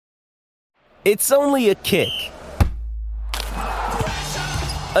It's only a kick,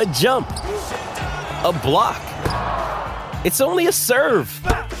 a jump, a block. It's only a serve.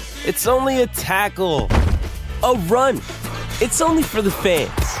 It's only a tackle, a run. It's only for the fans.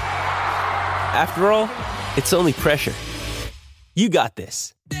 After all, it's only pressure. You got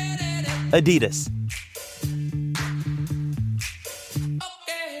this. Adidas.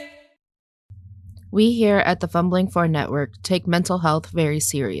 We here at the Fumbling For Network take mental health very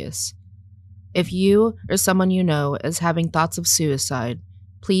serious. If you or someone you know is having thoughts of suicide,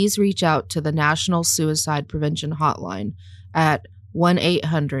 please reach out to the National Suicide Prevention Hotline at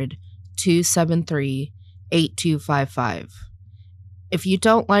 1-800-273-8255. If you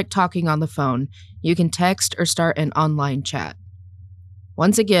don't like talking on the phone, you can text or start an online chat.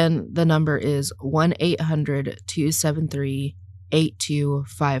 Once again, the number is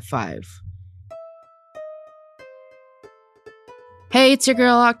 1-800-273-8255. Hey, it's your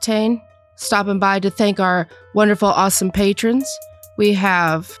girl Octane, stopping by to thank our wonderful, awesome patrons. We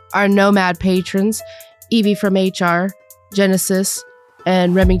have our Nomad patrons, Evie from HR, Genesis,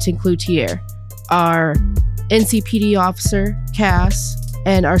 and Remington Cloutier, our NCPD officer, Cass,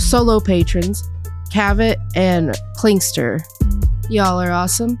 and our solo patrons, Cavett and Klingster. Y'all are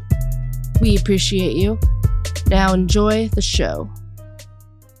awesome. We appreciate you. Now enjoy the show.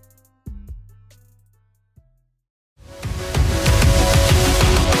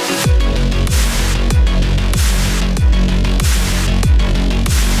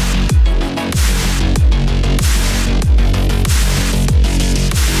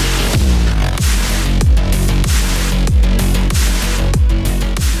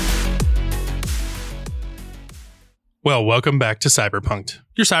 Well, welcome back to Cyberpunked,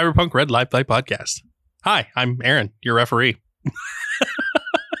 your Cyberpunk Red Light podcast. Hi, I'm Aaron, your referee.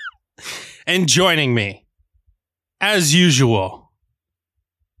 And joining me, as usual,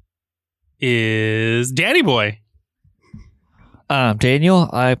 is Danny Boy. Daniel.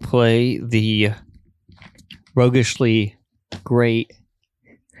 I play the roguishly great.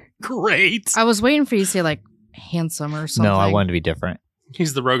 Great. I was waiting for you to say, like, handsome or something. No, I wanted to be different.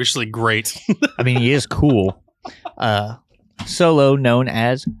 He's the roguishly great. I mean, he is cool. Solo, known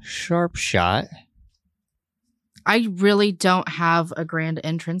as Sharpshot. I really don't have a grand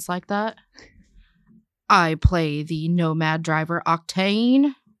entrance like that. I play the Nomad driver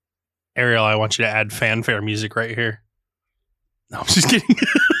Octane. Ariel, I want you to add fanfare music right here. No, I'm just kidding.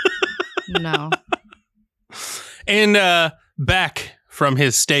 No. And back from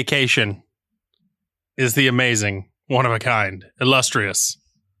his staycation is the amazing, one of a kind, illustrious.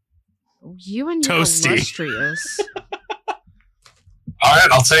 You and your Toasty. illustrious. All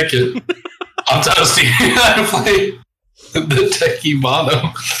right, I'll take it. I'm Toasty. I play the techie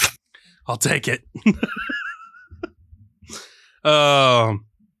mono. I'll take it.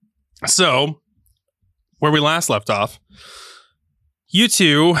 So, where we last left off, you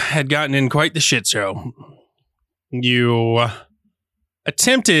two had gotten in quite the shit show. You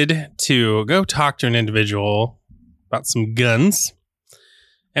attempted to go talk to an individual about some guns.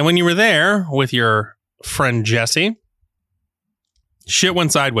 And when you were there with your friend Jesse, shit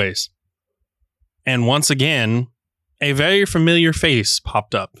went sideways. And once again, a very familiar face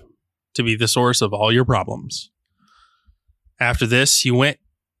popped up to be the source of all your problems. After this, you went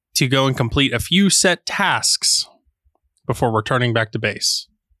to go and complete a few set tasks before returning back to base.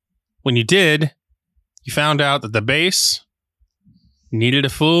 When you did, you found out that the base needed a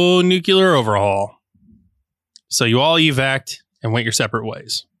full nuclear overhaul. So you all evac'd and went your separate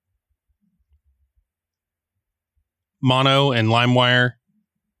ways. Mono and LimeWire.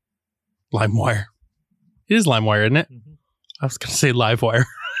 LimeWire. It is LimeWire, isn't it? Mm-hmm. I was going to say Livewire.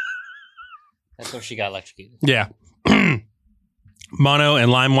 That's where she got electrocuted. Yeah. Mono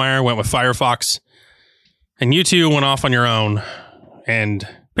and LimeWire went with Firefox. And you two went off on your own and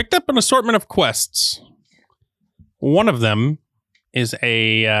picked up an assortment of quests. One of them is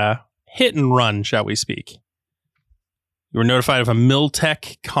a hit and run, shall we speak. You were notified of a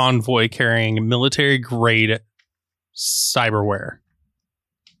Miltech convoy carrying military-grade cyberware.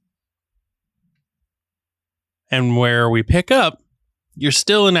 And where we pick up, you're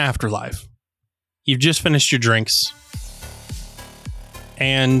still in Afterlife. You've just finished your drinks.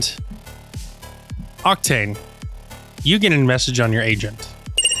 And Octane, you get a message on your agent.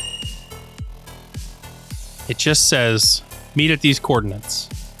 It just says, meet at these coordinates.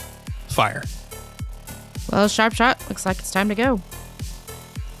 Fire. Well, Sharpshot, looks like it's time to go.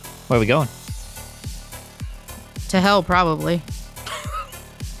 Where are we going? To hell, probably.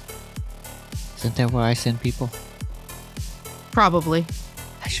 Isn't that where I send people? Probably.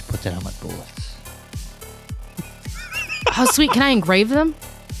 I should put that on my bullets. Oh, sweet. Can I engrave them?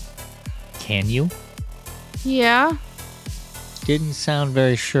 Can you? Yeah. Didn't sound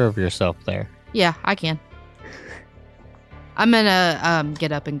very sure of yourself there. Yeah, I can. I'm gonna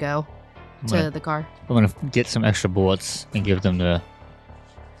get up and go to the car. I'm gonna get some extra bullets and give them to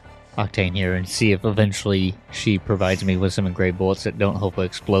Octane here and see if eventually she provides me with some engraved bullets that don't hopefully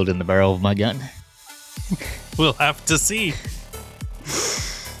explode in the barrel of my gun. We'll have to see.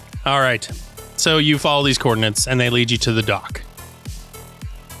 All right. So you follow these coordinates and they lead you to the dock.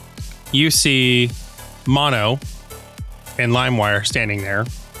 You see Mono and LimeWire standing there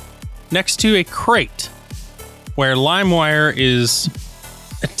next to a crate where LimeWire is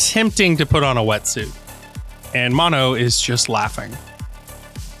attempting to put on a wetsuit and Mono is just laughing.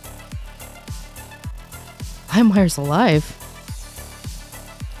 LimeWire's alive.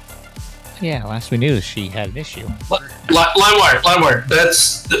 Yeah, last we knew she had an issue. LimeWire.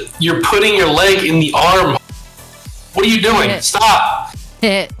 You're putting your leg in the arm. What are you doing? Stop.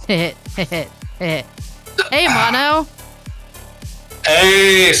 Hey, Mono.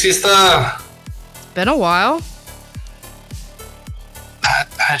 Hey, sister. It's been a while. I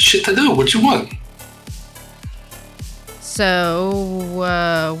had shit to do. What you want? So,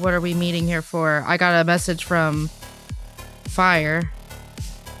 what are we meeting here for? I got a message from Fire.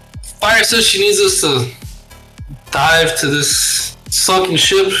 Fire says she needs us to dive to this sunken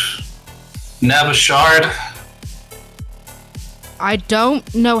ship, nab a shard. I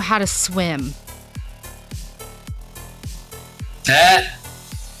don't know how to swim. That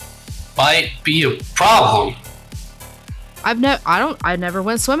might be a problem. I never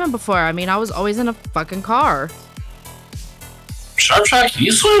went swimming before. I mean, I was always in a fucking car. Sharpshot, can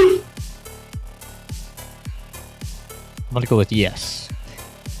you swim? I'm gonna go with yes.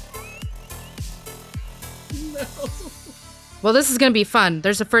 Well, this is gonna be fun.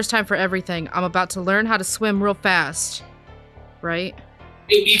 There's a first time for everything. I'm about to learn how to swim real fast. Right?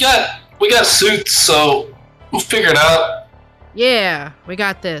 We got suits, so we'll figure it out. Yeah, we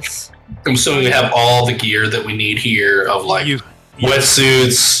got this. I'm assuming we have all the gear that we need here of like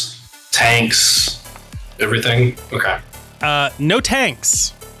wetsuits, tanks, everything. Okay. No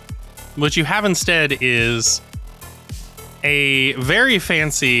tanks. What you have instead is a very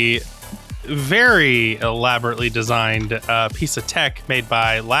fancy, very elaborately designed piece of tech made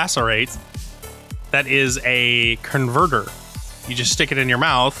by Lacerate that is a converter. You just stick it in your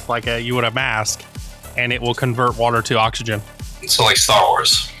mouth like you would a mask, and it will convert water to oxygen. So like Star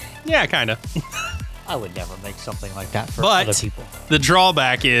Wars. Yeah, kind of. I would never make something like that for But other people. the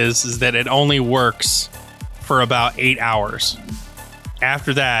drawback is that it only works for about 8 hours.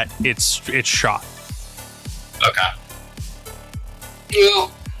 After that, it's shot. Okay.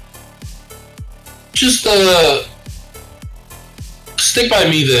 Well, just stick by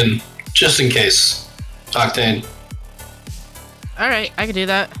me then, just in case, Octane. All right, I can do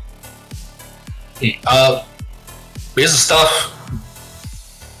that. Here's the stuff.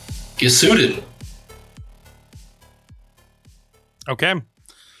 Get suited. Okay.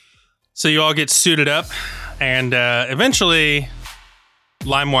 So you all get suited up, and eventually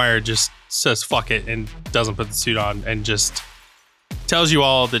LimeWire just says fuck it and doesn't put the suit on and just tells you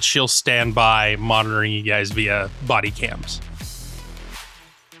all that she'll stand by monitoring you guys via body cams.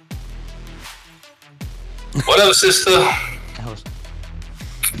 What up, sister?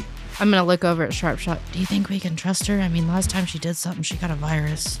 I'm gonna look over at Sharpshot. Do you think we can trust her? I mean, last time she did something, she got a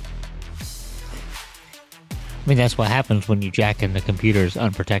virus. I mean, that's what happens when you jack in the computers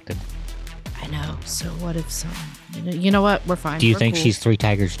unprotected. I know. So what if some... You know what? We're fine. Do you We're think cool. she's 3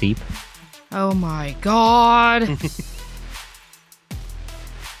 tigers deep? Oh my god.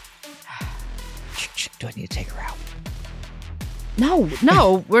 Do I need to take her out?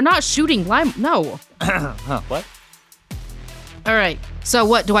 No, we're not shooting lime. No. Huh, what? All right. So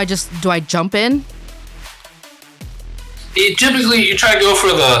what do I jump in? Typically, you try to go for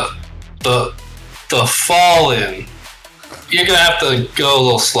the fall in. You're gonna have to go a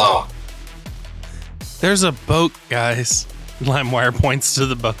little slow. There's a boat, guys. LimeWire points to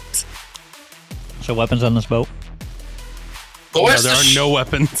the boat. So weapons on this boat? But No, where's there are no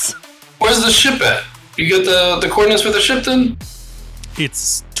weapons. Where's the ship at? You get the coordinates for the ship then?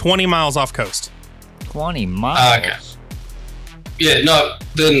 It's 20 miles off coast. 20 miles? Okay. Yeah, no,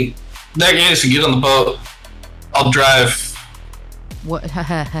 then in that case, you get on the boat. I'll drive. What?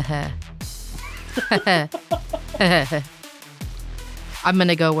 I'm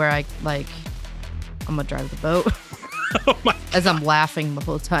gonna go where I like. I'm gonna drive the boat. Oh my as I'm laughing the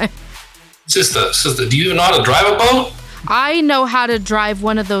whole time. Sister, do you know how to drive a boat? I know how to drive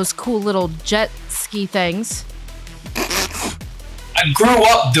one of those cool little jet ski things. I grew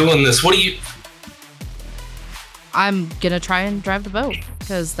up doing this. What do you... I'm going to try and drive the boat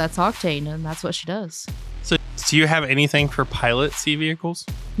because that's Octane and that's what she does. So, do you have anything for pilot sea vehicles?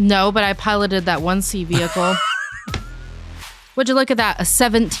 No, but I piloted that one sea vehicle. Would you look at that? A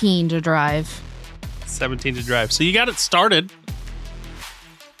 17 to drive. 17 to drive. So you got it started.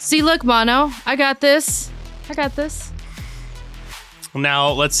 See, look, Mono. I got this. Now,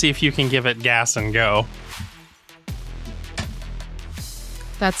 let's see if you can give it gas and go.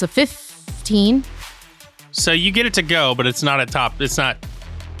 That's a 15. So you get it to go, but it's not at top. It's not.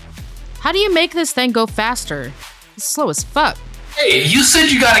 How do you make this thing go faster? It's slow as fuck. Hey, you said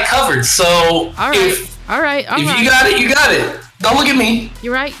you got it covered, so All right. if you got it, you got it. Don't look at me.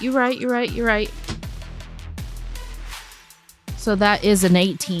 You're right. So that is an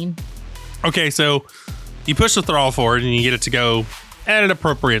 18. Okay, so you push the throttle forward and you get it to go at an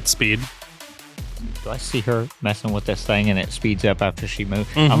appropriate speed. Do I see her messing with this thing and it speeds up after she moves?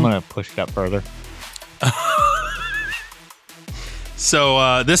 Mm-hmm. I'm going to push it up further.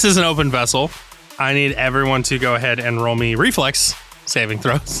 So this is an open vessel. I need everyone to go ahead and roll me reflex saving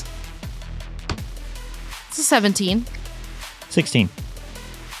throws. It's a 17. 16.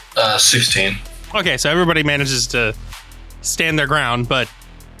 16. Okay, so everybody manages to stand their ground, but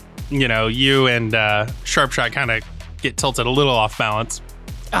you and Sharpshot kind of get tilted a little off balance.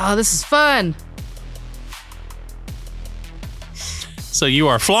 Oh, this is fun. So you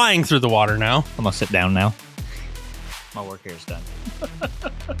are flying through the water now. I'm going to sit down now. My work here is done.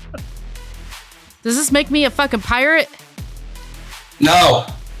 Does this make me a fucking pirate? No.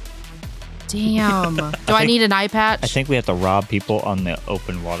 Damn. Do I need an eye patch? I think we have to rob people on the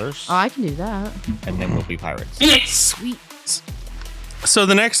open waters, Oh, I can do that. and then we'll be pirates. Sweet. So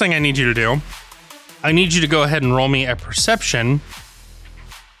the next thing I need you to do, I need you to go ahead and roll me a perception.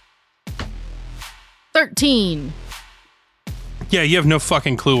 13. Yeah, you have no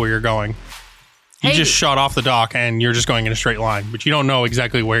fucking clue where you're going. You Hey. just shot off the dock and you're just going in a straight line, but you don't know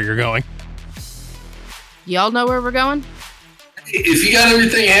exactly where you're going. Y'all know where we're going? If you got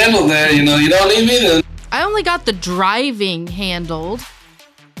everything handled there, you don't need me, then I only got the driving handled.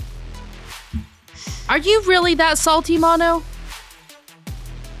 Are you really that salty, Mono?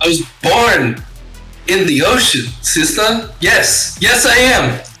 I was born in the ocean, sister. Yes, I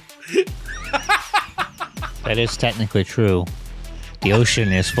am. That is technically true. The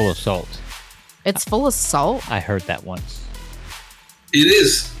ocean is full of salt. It's full of salt? I heard that once. It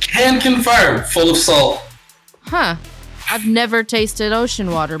is. Can confirm, full of salt. Huh. I've never tasted ocean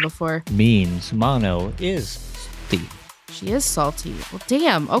water before. Means Mono is salty. She is salty. Well,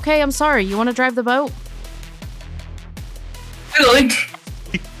 damn. Okay, I'm sorry. You want to drive the boat? Really?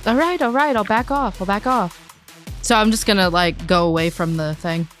 All right. I'll back off. So I'm just going to, go away from the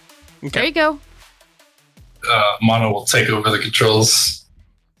thing. Okay. There you go. Mono will take over the controls.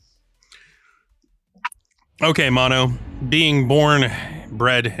 Okay, Mono. Being born,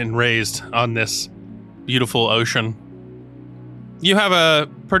 bred, and raised on this beautiful ocean, you have a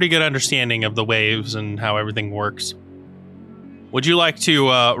pretty good understanding of the waves and how everything works. Would you like to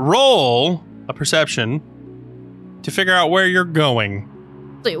roll a perception to figure out where you're going?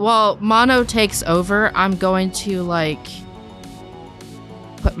 While Mono takes over, I'm going to,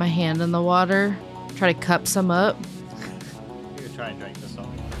 put my hand in the water, try to cup some up, You're trying to drink the salt.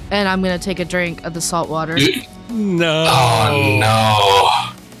 and I'm going to take a drink of the salt water. No. Oh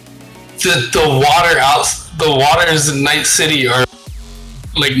no! The waters in Night City are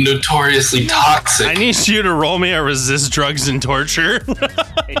notoriously toxic. I need you to roll me a resist drugs and torture.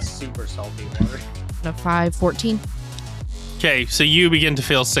 It's super salty water. A 5, 14. Okay, so you begin to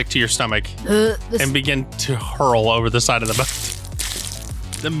feel sick to your stomach and begin to hurl over the side of the boat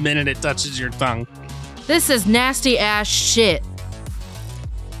the minute it touches your tongue. This is nasty ass shit.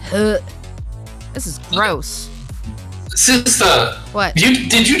 This is gross. Sister, What?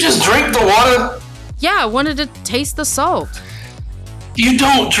 did you just drink the water? Yeah, I wanted to taste the salt. You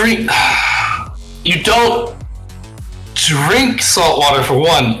don't drink salt water, for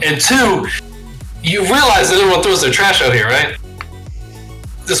one, and two, you realize that everyone throws their trash out here, right?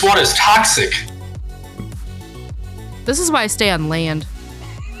 This water is toxic. This is why I stay on land.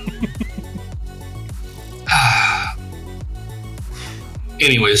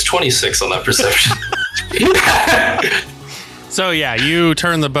 Anyways, 26 on that perception. So yeah, you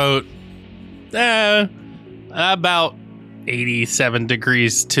turn the boat about 87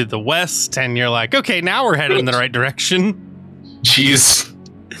 degrees to the west, and you're like, okay, now we're headed in the right direction. Jeez.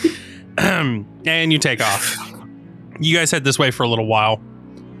 And you take off. You guys head this way for a little while.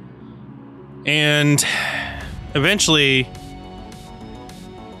 And eventually,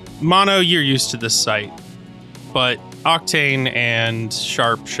 Mono, you're used to this site. But Octane and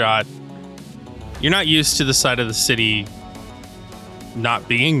Sharpshot, You're not used to the side of the city not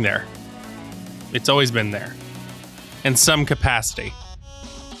being there. It's always been there in some capacity.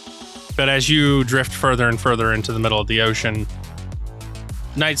 But as you drift further and further into the middle of the ocean,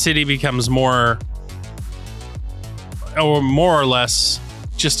 Night City becomes more or less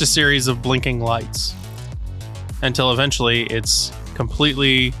just a series of blinking lights until eventually it's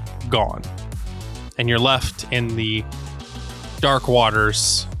completely gone. And you're left in the dark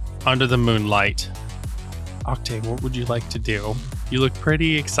waters under the moonlight. Octane, what would you like to do? You look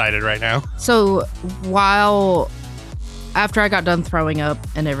pretty excited right now. So after I got done throwing up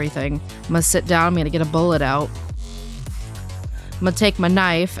and everything, I'm going to sit down. I'm going to get a bullet out. I'm going to take my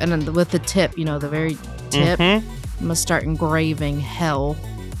knife and then with the tip, the very tip, I'm going to start engraving hell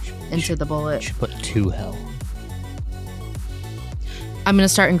into the bullet. You should put 2 hell. I'm going to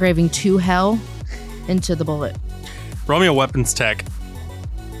start engraving 2 hell into the bullet. Roll me a weapons tech.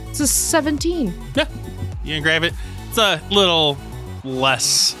 It's a 17. Yeah, you engrave it. It's a little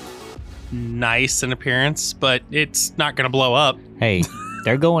less nice in appearance, but it's not going to blow up. Hey,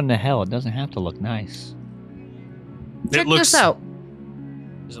 they're going to hell. It doesn't have to look nice. Check this out.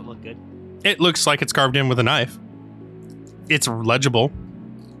 Does it look good? It looks like it's carved in with a knife. It's legible.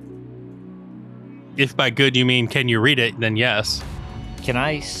 If by good you mean can you read it, then yes. Can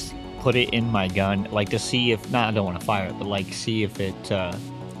I put it in my gun, like to see if, I don't want to fire it, but like see if it...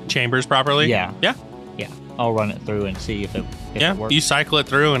 chambers properly? Yeah. Yeah. Yeah. I'll run it through and see if it works. You cycle it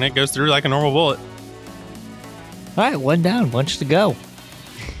through and it goes through like a normal bullet. All right, 1 down, bunch to go.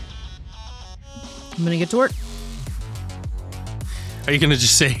 I'm going to get to work. Are you going to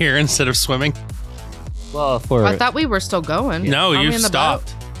just sit here instead of swimming? Well, I thought we were still going. No, Aren't you we in the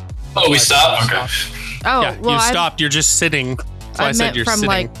stopped. boat? Oh, we stopped? Okay. Oh, Yeah, well, you stopped. You're just sitting. That's why I said meant you're from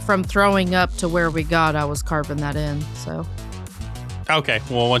sitting. from throwing up to where we got, I was carving that in. So Okay,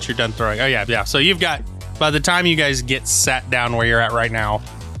 well, once you're done throwing. Oh, yeah. So you've got, by the time you guys get sat down where you're at right now,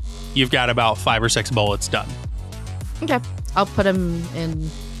 you've got about 5 or 6 bullets done. okay, I'll put them in.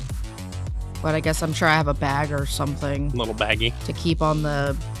 What I guess I'm sure I have a bag or something Little baggy. to keep on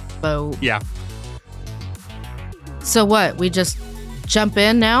the boat. Yeah. So what? We just jump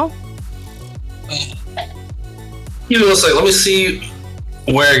in now? You know, let me see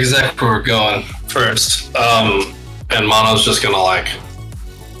where exactly we're going first. And Mono's just gonna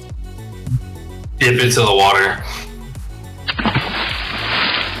dip into the water.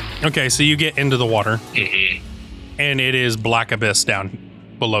 Okay, so you get into the water, Mm-hmm. and it is black abyss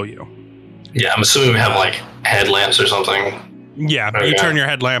down below you. Yeah, I'm assuming we have headlamps or something. Yeah, you turn your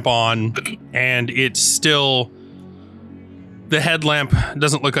headlamp on, and it's still... The headlamp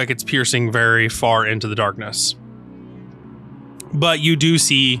doesn't look like it's piercing very far into the darkness. But you do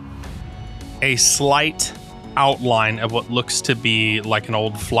see a slight outline of what looks to be like an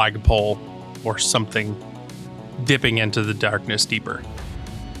old flagpole or something dipping into the darkness deeper.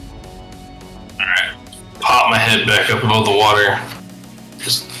 Alright. Pop my head back up above the water.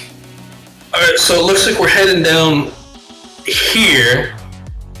 Alright, so it looks like we're heading down here.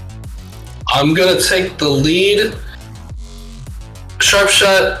 I'm gonna take the lead. Sharp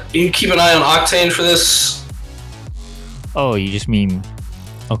shot, you keep an eye on Octane for this. Oh, you just mean...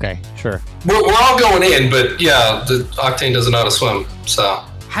 Okay, sure. We're all going in, but yeah, the Octane doesn't know how to swim, so.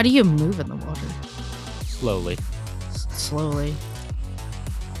 How do you move in the water? Slowly. Slowly.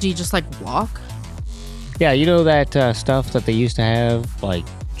 Do you just walk? Yeah, you know that stuff that they used to have, like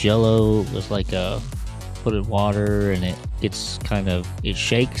Jello was put in water and it gets it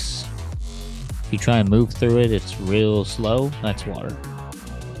shakes. If you try and move through it, it's real slow. That's water.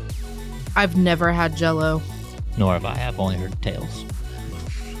 I've never had Jello. Nor have I. I've only heard tales.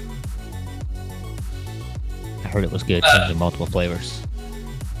 I heard it was good. Comes in multiple flavors.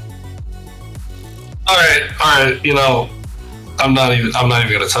 All right. You know, I'm not even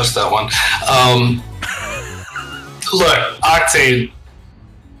gonna touch that one. Look, Octane.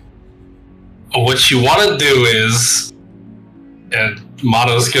 What you want to do is, and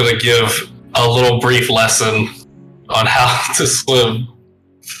Mono's gonna give a little brief lesson on how to swim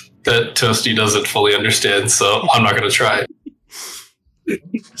that Toasty doesn't fully understand, so I'm not gonna try.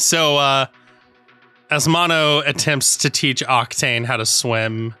 So, as Mono attempts to teach Octane how to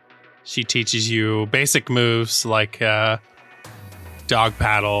swim, she teaches you basic moves like dog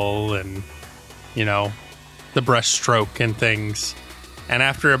paddle and, the breaststroke and things. And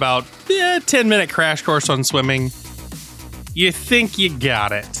after about 10-minute crash course on swimming, you think you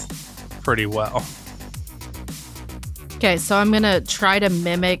got it pretty well. Okay, so I'm gonna try to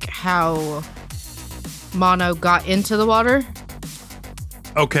mimic how Mono got into the water.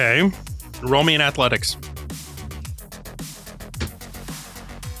 Okay. Roll me in athletics.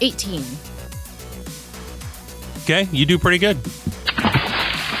 18. Okay, you do pretty good.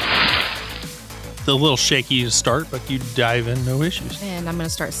 It's a little shaky to start, but you dive in, no issues. And I'm going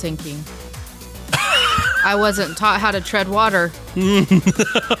to start sinking. I wasn't taught how to tread water.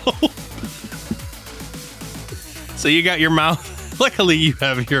 So you got your mouth. Luckily, you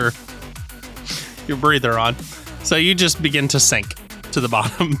have your breather on. So you just begin to sink to the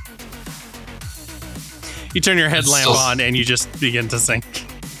bottom. You turn your headlamp on and you just begin to sink.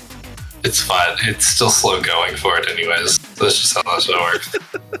 It's fine. It's still slow going for it anyways. That's just how that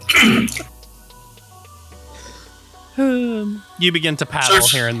works. You begin to paddle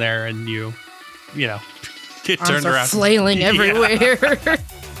here and there, and you know, get turned around. Flailing everywhere.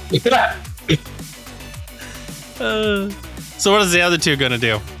 So what is the other two going to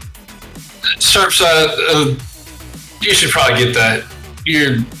do? Sharp shot. You should probably get that.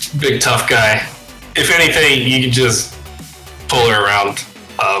 You're a big tough guy. If anything, you can just pull her around.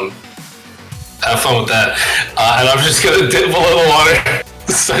 Have fun with that. And I'm just gonna dip below the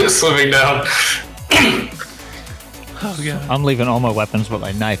water, start swimming down. Oh god. I'm leaving all my weapons but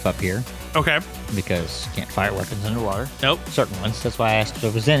my knife up here Okay. because you can't fire weapons underwater. Nope. Certain ones. That's why I asked if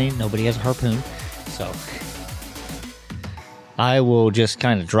there was any. Nobody has a harpoon. So I will just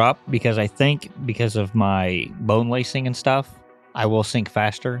kind of drop because I think because of my bone lacing and stuff, I will sink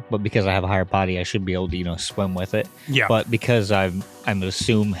faster. But because I have a higher body, I should be able to, swim with it. Yeah. But because I'm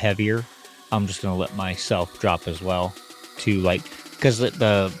assume heavier, I'm just going to let myself drop as well to because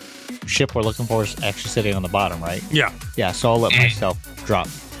the ship we're looking for is actually sitting on the bottom, right? Yeah. Yeah, so I'll let myself drop.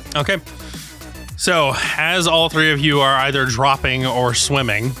 Okay. So as all three of you are either dropping or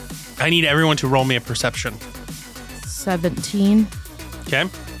swimming, I need everyone to roll me a perception. 17. Okay.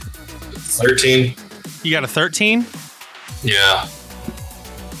 13. You got a 13? Yeah.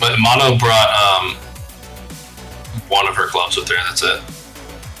 But Mono brought one of her gloves with her. That's it.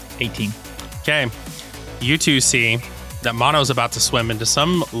 18. Okay. You two see that Mono's about to swim into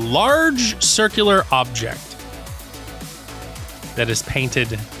some large circular object that is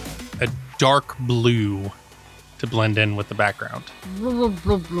painted a dark blue to blend in with the background.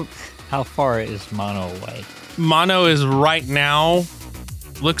 How far is Mono away? Mono is right now,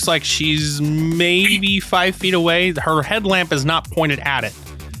 looks like she's maybe 5 feet away. Her headlamp is not pointed at it.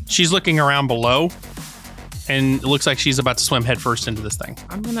 She's looking around below, and it looks like she's about to swim headfirst into this thing.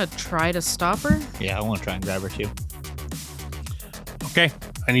 I'm going to try to stop her. Yeah, I want to try and grab her too. Okay,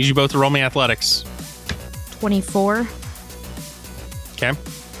 I need you both to roll me athletics. 24. Okay.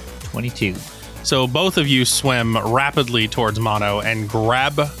 22. So both of you swim rapidly towards Mono and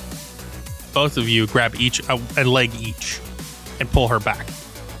grab each a leg each and pull her back.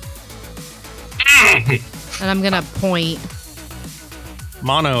 And I'm going to point.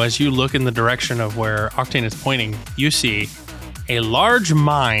 Mono, as you look in the direction of where Octane is pointing, you see a large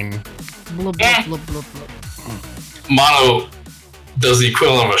mine. Blub, blub, blub, blub, blub. Mono does the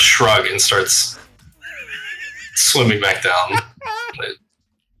equivalent of a shrug and starts swimming back down.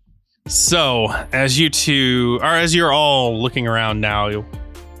 So, as you're all looking around now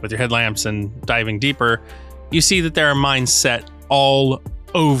with your headlamps and diving deeper, you see that there are mines set all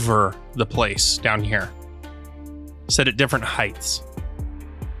over the place down here, set at different heights.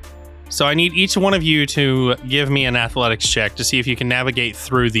 So I need each one of you to give me an athletics check to see if you can navigate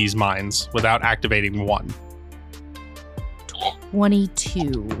through these mines without activating one.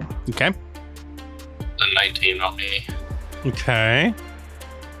 22. Okay. The 19 on me. Okay.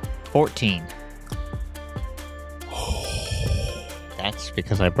 14. That's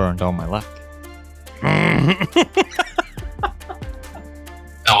because I burned all my luck. That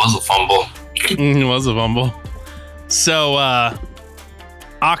was a fumble. It was a fumble. So,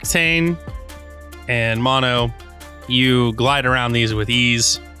 Octane and Mono, you glide around these with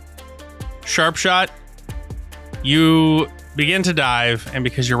ease. Sharpshot, you begin to dive, and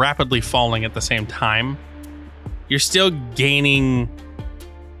because you're rapidly falling at the same time, you're still gaining.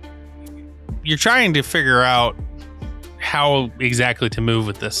 You're trying to figure out how exactly to move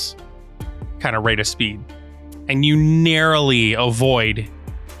with this kind of rate of speed. And you narrowly avoid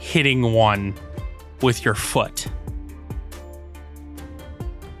hitting one with your foot.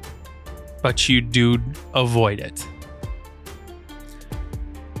 But you do avoid it.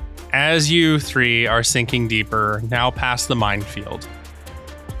 As you three are sinking deeper, now past the minefield,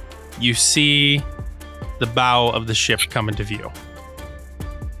 you see the bow of the ship come into view.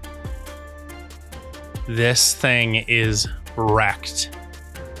 This thing is wrecked.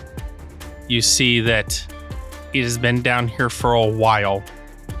 You see that it has been down here for a while,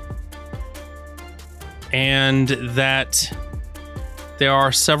 and that there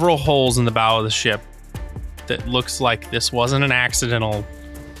are several holes in the bow of the ship that looks like this wasn't an accidental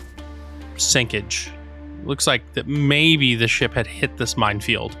sinkage. Looks like that maybe the ship had hit this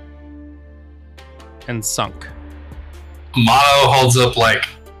minefield and sunk. Mono holds up like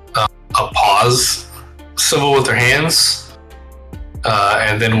a pause symbol with her hands,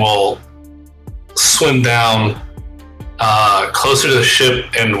 and then we'll swim down closer to the ship,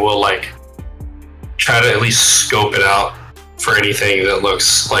 and we'll like try to at least scope it out for anything that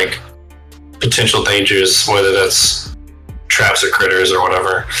looks like potential dangers, whether that's traps or critters or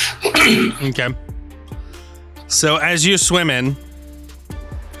whatever. Okay. So as you swim in,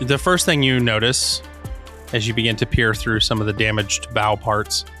 the first thing you notice as you begin to peer through some of the damaged bow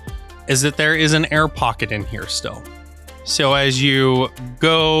parts is that there is an air pocket in here still. So as you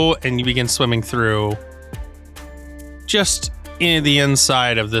go and you begin swimming through, just in the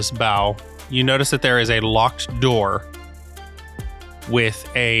inside of this bow, you notice that there is a locked door with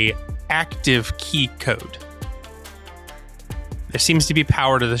a active key code. There seems to be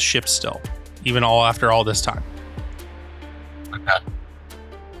power to the ship still, even after all this time. Okay.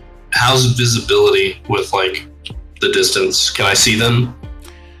 How's visibility with like the distance? Can I see them,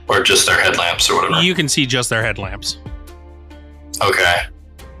 or just their headlamps or whatever? You can see just their headlamps. Okay.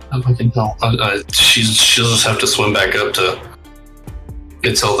 I fucking know. She'll just have to swim back up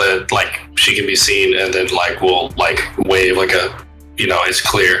until that like she can be seen, and then like we'll like wave like a, it's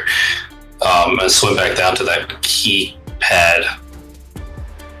clear, and swim back down to that keypad.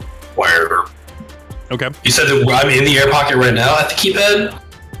 Where? Okay. You said that I'm in the air pocket right now at the keypad?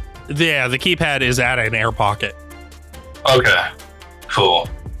 Yeah, the keypad is at an air pocket. Okay. Cool.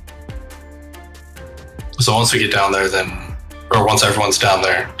 So once we get down there, or once everyone's down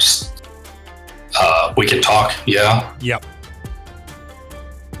there, just, we can talk, yeah? Yep.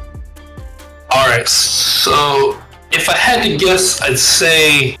 Alright, so if I had to guess, I'd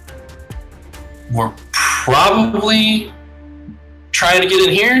say we're probably trying to get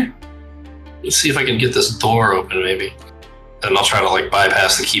in here. Let's see if I can get this door open, maybe. And I'll try to like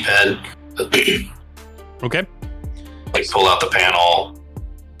bypass the keypad. Okay. Like pull out the panel.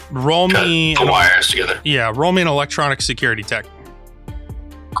 Roll me the wires together. Yeah, roll me an electronic security tech.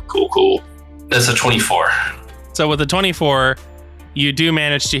 Cool. That's a 24. So with a 24, you do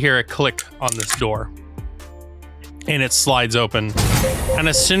manage to hear a click on this door. And it slides open. And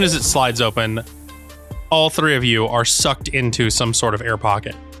as soon as it slides open, all three of you are sucked into some sort of air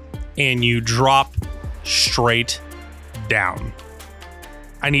pocket. And you drop straight down.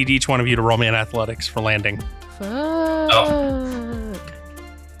 I need each one of you to roll me an athletics for landing. Fuck. Oh.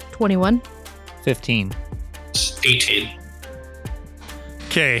 21. 15. 18.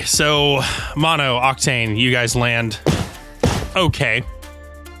 Okay, so Mono, Octane, you guys land. Okay.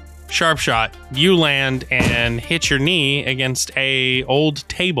 Sharp shot. You land and hit your knee against a old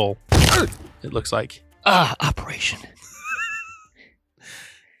table. It looks like. Operation.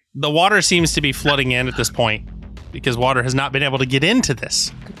 The water seems to be flooding in at this point because water has not been able to get into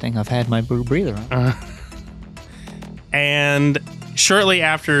this. Good thing I've had my breather on. And shortly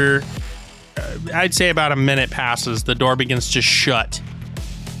after, I'd say about a minute passes, the door begins to shut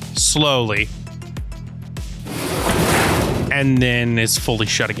slowly and then is fully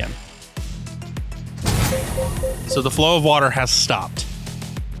shut again. So the flow of water has stopped.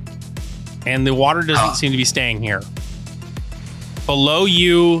 And the water doesn't seem to be staying here. Below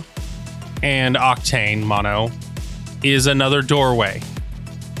you and Octane, Mono, is another doorway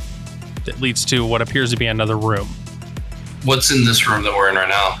that leads to what appears to be another room. What's in this room that we're in right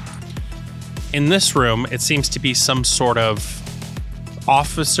now? In this room, it seems to be some sort of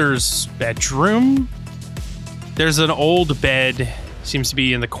officer's bedroom. There's an old bed, seems to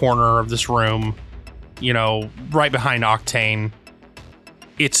be in the corner of this room, right behind Octane.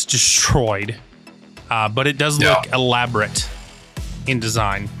 It's destroyed, but it does look elaborate in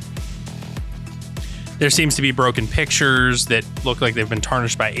design. There seems to be broken pictures that look like they've been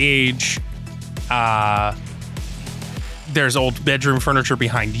tarnished by age. There's old bedroom furniture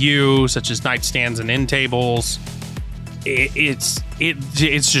behind you, such as nightstands and end tables. It's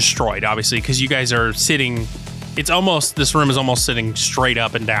destroyed, obviously, because you guys are sitting. This room is almost sitting straight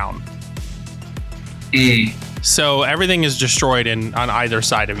up and down. So everything is destroyed on either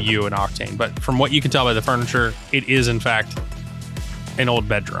side of you and Octane. But from what you can tell by the furniture, it is in fact an old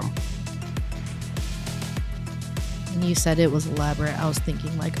bedroom. When you said it was elaborate, I was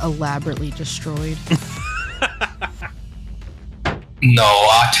thinking like elaborately destroyed. No,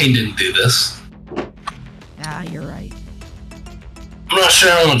 Octane didn't do this. Ah, you're right. I'm not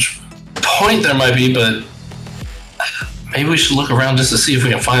sure how much point there might be, but maybe we should look around just to see if we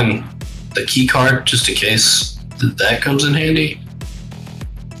can find the key card, just in case that comes in handy.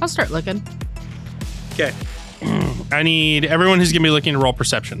 I'll start looking. Okay. I need everyone who's going to be looking to roll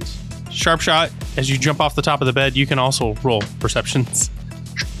perceptions. Sharp shot. As you jump off the top of the bed, you can also roll perceptions.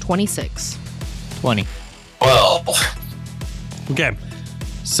 26. 20. 12. Okay.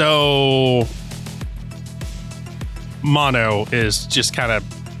 So Mono is just kind of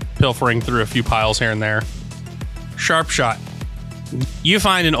pilfering through a few piles here and there. Sharp shot. You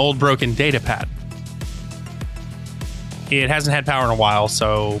find an old broken data pad. It hasn't had power in a while,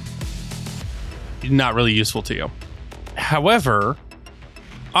 so not really useful to you. However,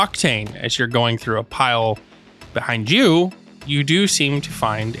 Octane, as you're going through a pile behind you, you do seem to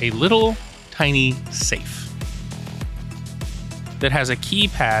find a little tiny safe that has a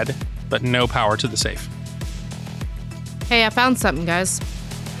keypad, but no power to the safe. Hey, I found something, guys.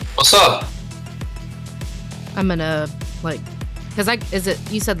 What's up? I'm gonna,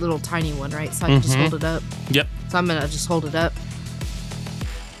 you said little tiny one, right? So I can just hold it up. Yep. So I'm gonna just hold it up.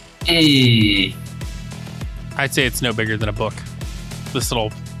 Hey. I'd say it's no bigger than a book. This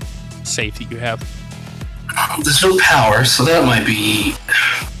little safe that you have. There's no power, so that might be...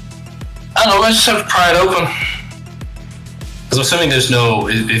 I don't know, let's just have to pry it open. Because I'm assuming there's no...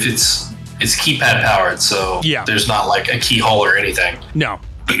 If it's keypad powered, so yeah. There's not like a keyhole or anything. No.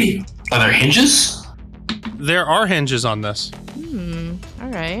 Are there hinges? There are hinges on this. All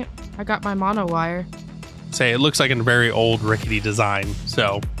right. I got my mono wire. Say, it looks like a very old rickety design,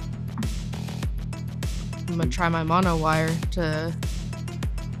 so... I'm gonna try my mono wire to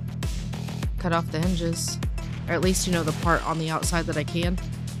cut off the hinges. Or at least, the part on the outside that I can.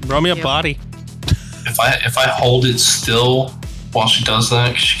 Roll me a Yep. body. If I hold it still while she does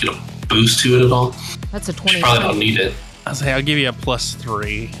that, can she get a boost to it at all? That's a She 20. probably don't need it. I'll say I'll give you a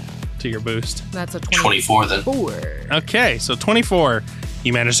 +3 to your boost. That's a 24 then. 24. Okay, so 24.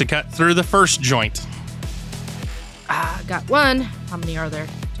 You managed to cut through the first joint. Got one. How many are there?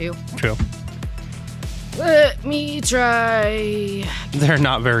 2. True. Let me try. They're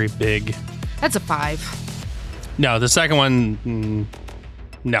not very big. That's a 5. No, the second one,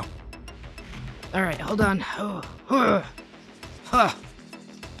 no. All right, hold on.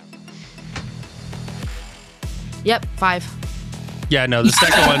 Yep, 5. Yeah, no, the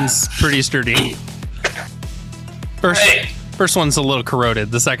second one's pretty sturdy. First one's a little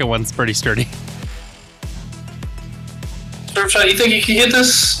corroded. The second one's pretty sturdy. Surfshot, you think you can get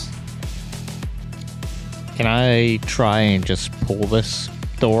this? Can I try and just pull this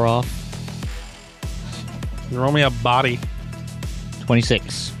door off? Roll me a body.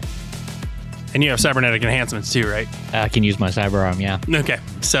 26. And you have cybernetic enhancements too, right? I can use my cyber arm, yeah. Okay,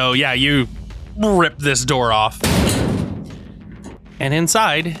 so yeah, you rip this door off. And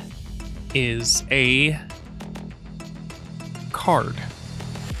inside is a card.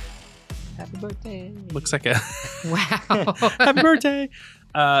 Happy birthday. Looks like a Wow. happy birthday.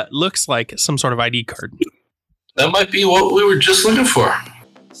 Looks like some sort of ID card. That might be what we were just looking for.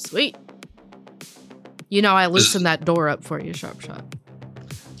 Sweet. I loosened that door up for you, Sharp Shot.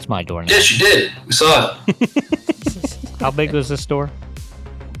 It's my door now. Yes, you did. We saw it. How big was this door?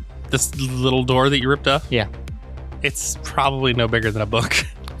 This little door that you ripped off? Yeah. It's probably no bigger than a book.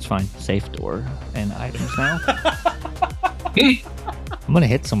 It's fine. Safe door and items now. I'm gonna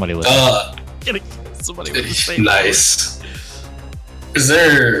hit somebody with it. Getting somebody with the safe. Nice. Is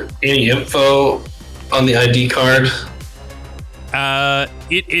there any info on the ID card?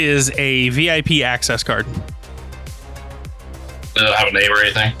 It is a VIP access card. Does it have a name or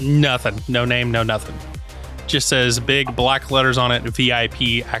anything? Nothing. No name, no nothing. Just says big black letters on it,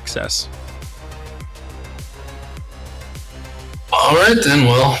 VIP access. All right, then.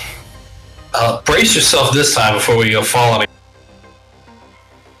 Well, brace yourself this time before we go falling.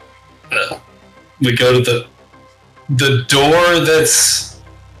 We go to the door that's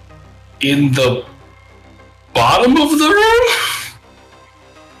in the bottom of the room.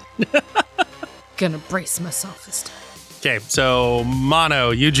 Gonna brace myself this time. Okay, so Mono,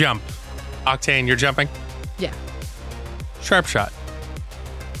 you jump. Octane, you're jumping. Yeah. Sharp shot.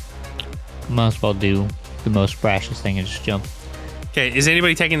 Might as well do the most brashest thing and just jump. Okay, is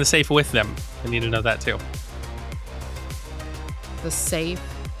anybody taking the safe with them? I need to know that too. The safe.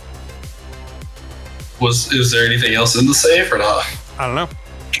 Is there anything else in the safe or not? I don't know.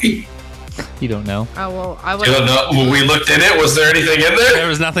 You don't know. Oh, well, I would. You don't know. When we looked in it, was there anything in There there?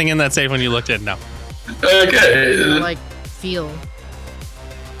 was nothing in that safe when you looked in, no. Okay. Feel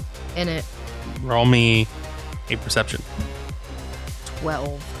in it. Roll me a perception.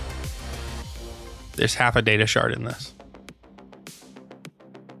 12. There's half a data shard in this.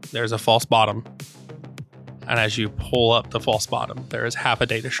 There's a false bottom. And as you pull up the false bottom, there is half a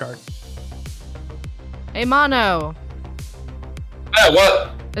data shard. Hey, Mono. Yeah,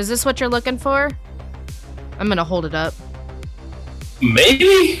 what? Is this what you're looking for? I'm gonna hold it up.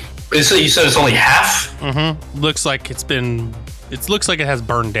 Maybe? So you said it's only half? Mm-hmm. Looks like it looks like it has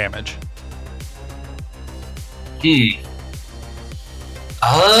burn damage. Maybe.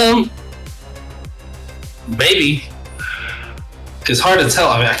 It's hard to tell.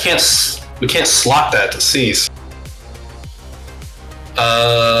 I mean, we can't slot that to seize.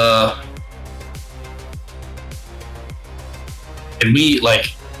 Can we,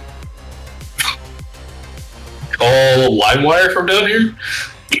 like, call LimeWire from down here?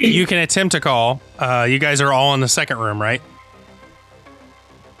 You can attempt to call. You guys are all in the second room, right?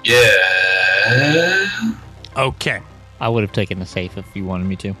 Yeah. Okay. I would have taken the safe if you wanted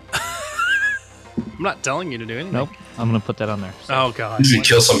me to. I'm not telling you to do anything. Nope. I'm going to put that on there. Oh, God. You can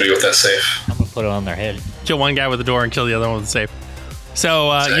kill somebody with that safe. I'm going to put it on their head. Kill one guy with the door and kill the other one with the safe.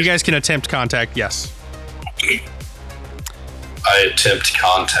 So you guys can attempt contact, yes. I attempt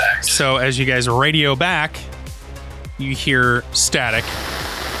contact. So as you guys radio back, you hear static,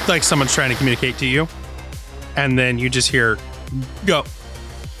 like someone's trying to communicate to you. And then you just hear, go.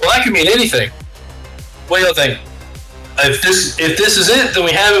 Well, that could mean anything. What do you think? If this is it, then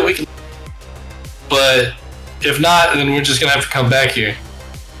we have it. We can. But if not, then we're just gonna have to come back here.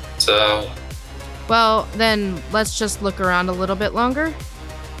 So. Well, then let's just look around a little bit longer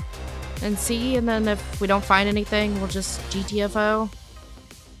and see, and then if we don't find anything, we'll just GTFO.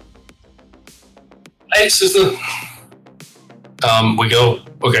 Hey, sister. We go.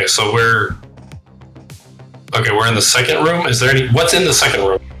 Okay, so we're in the second room. Is there what's in the second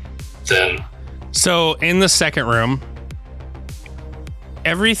room then? So in the second room,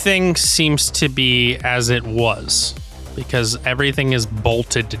 everything seems to be as it was because everything is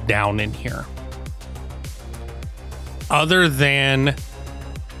bolted down in here. Other than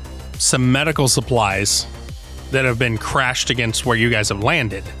some medical supplies that have been crashed against where you guys have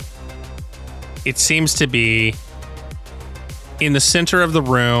landed, it seems to be in the center of the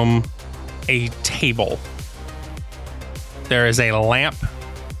room, a table. There is a lamp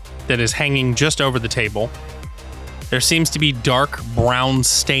that is hanging just over the table. There seems to be dark brown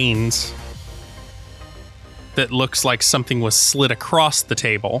stains that looks like something was slid across the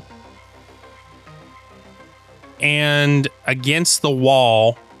table. And against the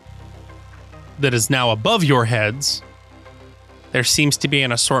wall that is now above your heads, there seems to be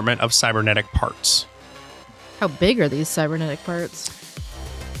an assortment of cybernetic parts. How big are these cybernetic parts?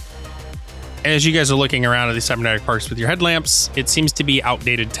 As you guys are looking around at these cybernetic parts with your headlamps, it seems to be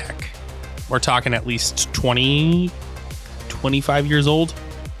outdated tech. We're talking at least 20, 25 years old.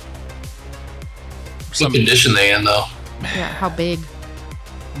 What condition they in, though? Yeah, how big?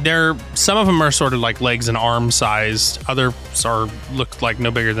 Some of them are sort of like legs and arm sized. Others look like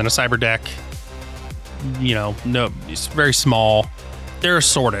no bigger than a cyber deck. You know, no, it's very small. They're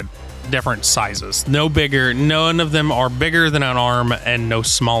assorted, different sizes. No bigger. None of them are bigger than an arm, and no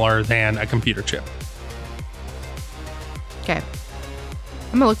smaller than a computer chip. Okay,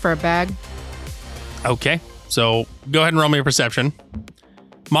 I'm gonna look for a bag. Okay, so go ahead and roll me a perception.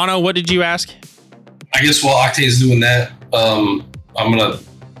 Mono, what did you ask? I guess while Octane's doing that, I'm gonna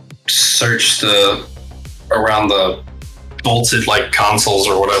search around the bolted like consoles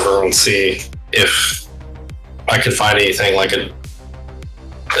or whatever and see if I could find anything like a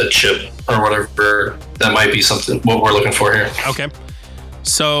chip or whatever that might be something what we're looking for here. Okay,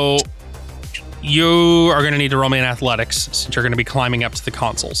 so you are going to need to roll me in athletics since you're going to be climbing up to the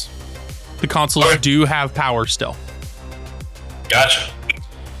consoles. The consoles do have power still. Gotcha.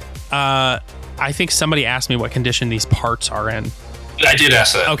 I think somebody asked me what condition these parts are in. I did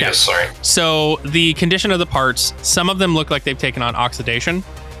ask that. Okay. Yes, sorry. So the condition of the parts, some of them look like they've taken on oxidation,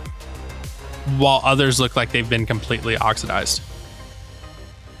 while others look like they've been completely oxidized.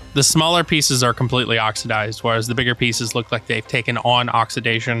 The smaller pieces are completely oxidized, whereas the bigger pieces look like they've taken on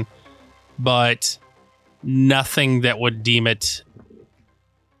oxidation, but nothing that would deem it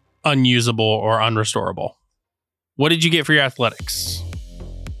unusable or unrestorable. What did you get for your athletics?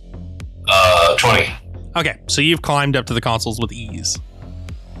 20. Okay, so you've climbed up to the consoles with ease.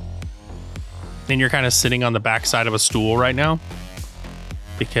 And you're kind of sitting on the backside of a stool right now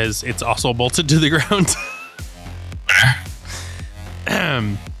because it's also bolted to the ground.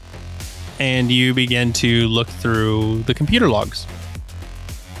 And you begin to look through the computer logs.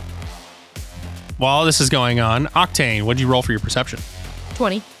 While this is going on, Octane, what'd you roll for your perception?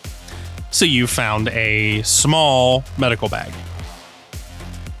 20. So you found a small medical bag.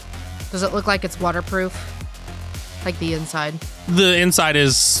 Does it look like it's waterproof? Like the inside? The inside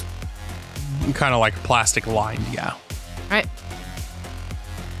is kind of like plastic lined, yeah. Right.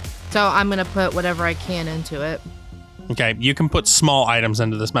 So I'm going to put whatever I can into it. Okay, you can put small items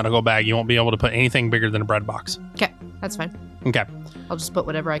into this medical bag. You won't be able to put anything bigger than a bread box. Okay. That's fine. Okay. I'll just put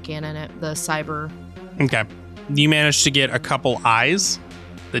whatever I can in it. The cyber. Okay. You managed to get a couple eyes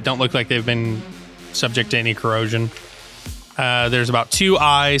that don't look like they've been subject to any corrosion. There's about 2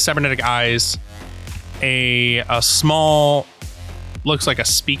 eyes, cybernetic eyes, a small, looks like a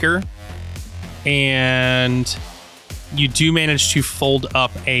speaker, and you do manage to fold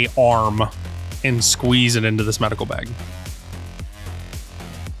up a arm and squeeze it into this medical bag.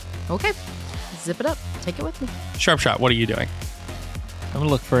 Okay. Zip it up. Take it with me. Sharpshot, what are you doing? I'm gonna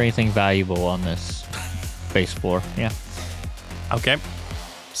look for anything valuable on this base floor. Yeah, Okay.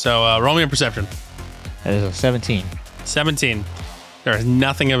 So roll me a perception. that is a 17. 17. There is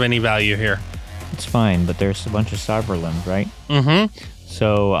nothing of any value here. It's fine, but there's a bunch of cyber limbs, right? Mm-hmm.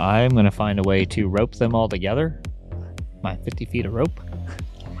 So I'm gonna find a way to rope them all together. My 50 feet of rope,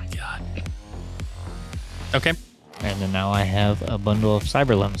 Oh my god. Okay. and then now I have a bundle of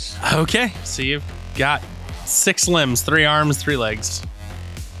cyber limbs. Okay. So you've got 6 limbs, 3 arms, 3 legs.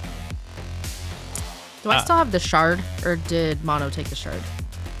 Do I still have the shard, or did Mono take the shard?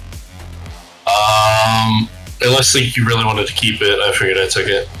 Unless like, you really wanted to keep it, I figured I took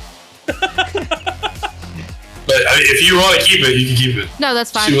it. But if you want to keep it, you can keep it. No, that's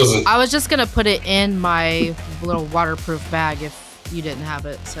fine. She wasn't. I was just gonna put it in my little waterproof bag if you didn't have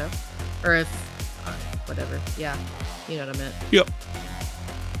it. So, or if whatever. Yeah, you know what I meant. Yep.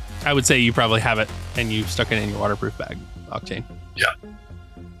 I would say you probably have it, and you stuck it in your waterproof bag, Octane.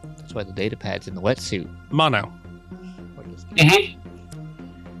 That's why the data pad's in the wetsuit. Mono. Mm-hmm.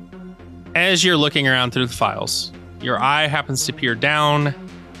 As you're looking around through the files, your eye happens to peer down,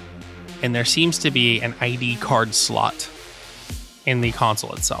 and there seems to be an ID card slot in the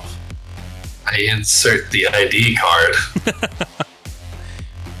console itself. I insert the ID card.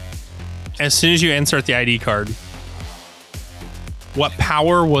 As soon as you insert the ID card, what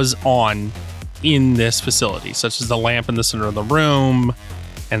power was on in this facility, such as the lamp in the center of the room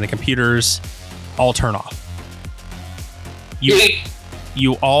and the computers, all turn off.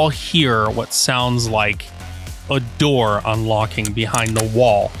 You all hear what sounds like a door unlocking behind the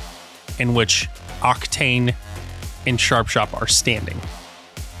wall in which Octane and Sharpshot are standing.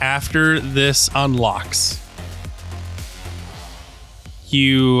 After this unlocks,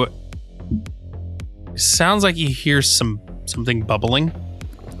 sounds like you hear something bubbling,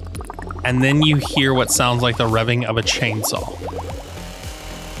 and then you hear what sounds like the revving of a chainsaw.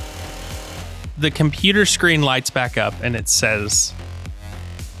 The computer screen lights back up and it says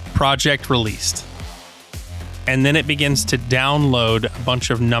project released. And then it begins to download a bunch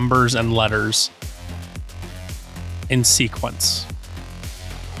of numbers and letters in sequence.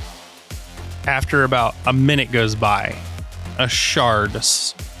 After about a minute goes by, a shard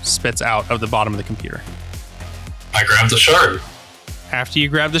spits out of the bottom of the computer. I grabbed the shard. After you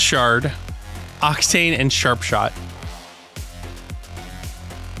grab the shard, Octane and Sharpshot,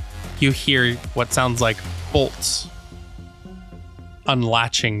 you hear what sounds like bolts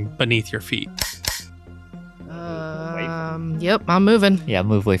unlatching beneath your feet. Yep, I'm moving. Yeah,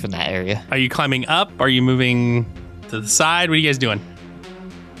 move away from that area. Are you climbing up? Are you moving to the side? What are you guys doing?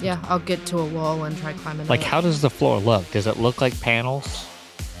 Yeah, I'll get to a wall and try climbing Like, up. how does the floor look? Does it look like panels?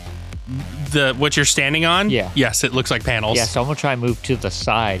 What you're standing on? Yeah. Yes, it looks like panels. Yeah, so I'm gonna try and move to the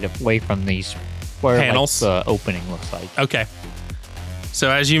side, away from these where Panels? like, the opening looks like. Okay.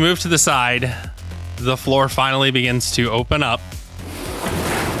 So as you move to the side, the floor finally begins to open up.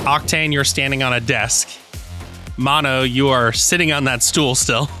 Octane, you're standing on a desk. Mono, you are sitting on that stool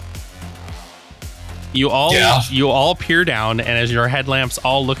still. You all peer down, and as your headlamps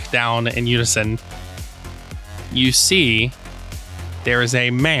all look down in unison, you see there is a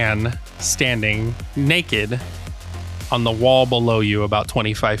man standing naked on the wall below you about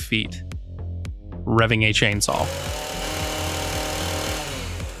 25 feet, revving a chainsaw.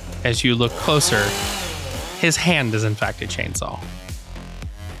 As you look closer, his hand is in fact a chainsaw.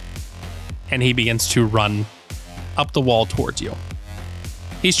 And he begins to run up the wall towards you.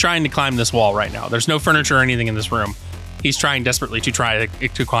 He's trying to climb this wall right now. There's no furniture or anything in this room. He's trying desperately to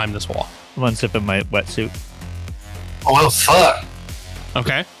climb this wall. I'm unzipping my wetsuit. Oh, well, fuck.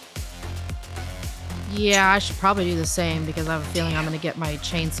 Okay. Yeah, I should probably do the same because I have a feeling I'm going to get my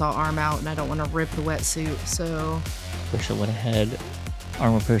chainsaw arm out and I don't want to rip the wetsuit, so... Wish I would have had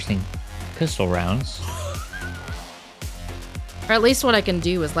armor-piercing pistol rounds. Or at least what I can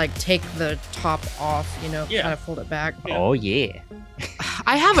do is, like, take the top off, you know, Yeah. kind of fold it back. Yeah. Oh, yeah.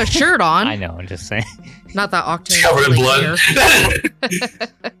 I have a shirt on. I know, I'm just saying. Not that Octane Covered in would blood.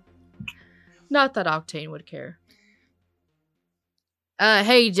 care. Not that Octane would care.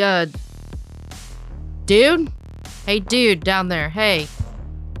 Hey, dude? Hey, dude, down there. Hey.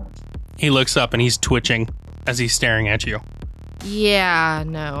 He looks up and he's twitching. as he's staring at you. Yeah,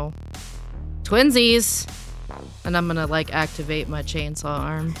 no. Twinsies. And I'm gonna like activate my chainsaw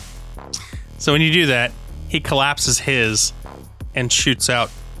arm. So when you do that, he collapses his and shoots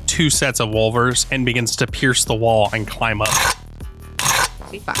out 2 sets of wolvers and begins to pierce the wall and climb up.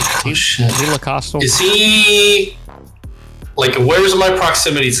 Oh, shit. Is he look hostile? Is he like, where's my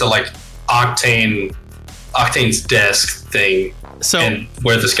proximity to like Octane's desk thing, So, and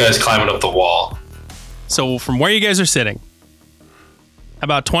where this guy's climbing up the wall? so from where you guys are sitting,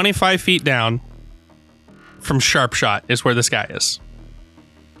 about 25 feet down from Sharp Shot is where this guy is.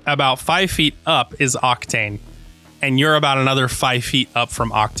 About 5 feet up is Octane, and you're about another 5 feet up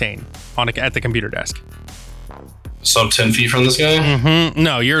from Octane at the computer desk. So I'm 10 feet from this guy? Mm-hmm.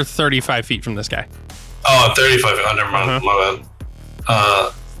 No, you're 35 feet from this guy. Oh, 35. Oh, never mind. My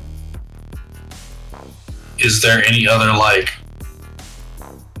bad. Is there any other like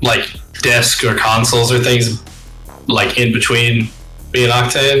desk or consoles or things like in between me and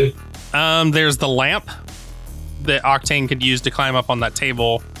Octane? There's the lamp that Octane could use to climb up on that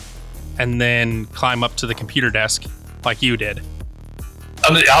table and then climb up to the computer desk like you did.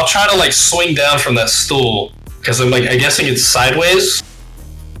 I'll try to like swing down from that stool because I'm guessing it's sideways,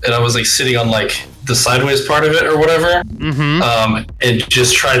 and I was like sitting on like the sideways part of it or whatever. Mm-hmm. And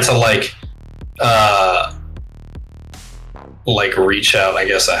just try to like reach out. I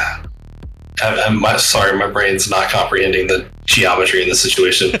guess sorry, my brain's not comprehending the geometry in the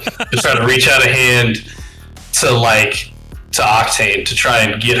situation. Just try to reach out a hand to Octane to try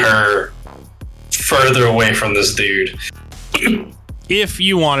and get her further away from this dude. If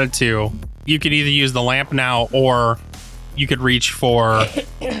you wanted to, you could either use the lamp now, or you could reach for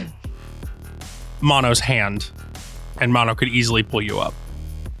Mono's hand, and Mono could easily pull you up.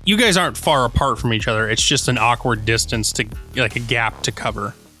 You guys aren't far apart from each other. It's just an awkward distance to, like, a gap to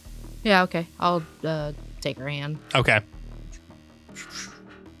cover. Yeah, okay. I'll take her hand. Okay.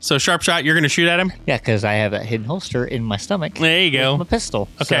 So, Sharp Shot, you're going to shoot at him? Yeah, because I have a hidden holster in my stomach. There you go. With my pistol.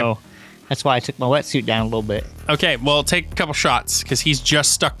 Okay. So that's why I took my wetsuit down a little bit. Okay, well, take a couple shots, because he's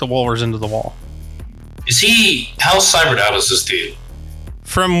just stuck the wolvers into the wall. How cybered out is this dude?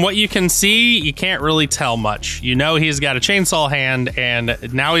 From what you can see, you can't really tell much. You know he's got a chainsaw hand, and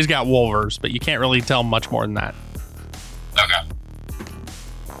now he's got wolvers, but you can't really tell much more than that. Okay.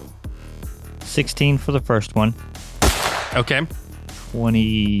 16 for the first one. Okay.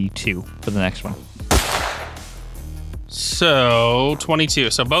 22 for the next one. So, 22.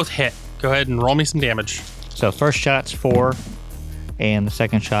 So both hit. Go ahead and roll me some damage. So first shot's 4, and the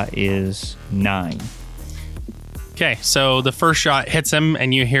second shot is 9. Okay, so the first shot hits him,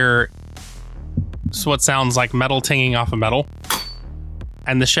 and you hear what sounds like metal tinging off of metal.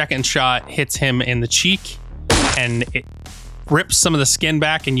 And the second shot hits him in the cheek, and it rips some of the skin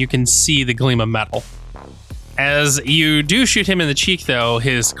back, and you can see the gleam of metal. As you do shoot him in the cheek, though,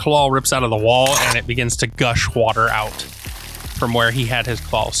 his claw rips out of the wall, and it begins to gush water out from where he had his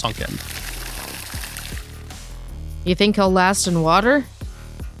claw sunk in. You think he'll last in water?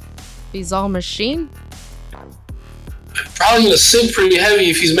 He's all machine? Probably gonna sink pretty heavy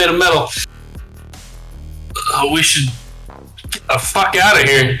if he's made of metal. We should get the fuck out of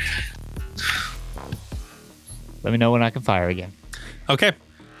here. Let me know when I can fire again. Okay.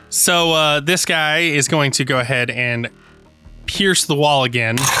 So this guy is going to go ahead and pierce the wall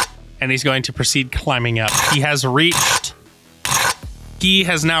again, and he's going to proceed climbing up. He has now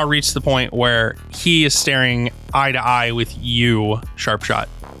reached the point where he is staring eye to eye with you, Sharp Shot.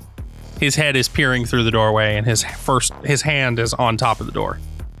 His head is peering through the doorway, and his hand is on top of the door.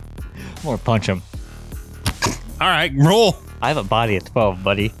 Or punch him. All right, roll. I have a body of 12,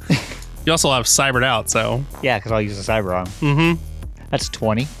 buddy. You also have cybered out, so. Yeah, because I'll use a cyber arm. Mm-hmm. That's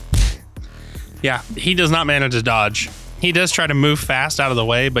 20. Yeah, he does not manage to dodge. He does try to move fast out of the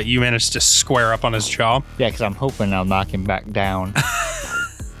way, but you manage to square up on his jaw. Yeah, because I'm hoping I'll knock him back down.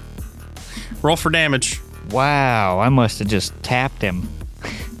 Roll for damage. Wow, I must have just tapped him.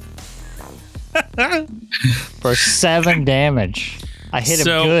 For 7 damage. I hit him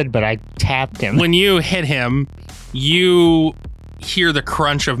good, but I tapped him. When you hit him, you hear the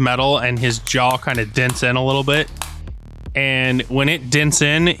crunch of metal, and his jaw kind of dents in a little bit. And when it dents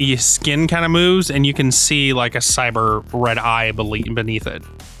in, your skin kind of moves, and you can see like a cyber red eye beneath it.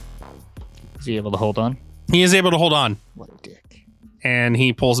 Is he able to hold on? He is able to hold on. What a dick. And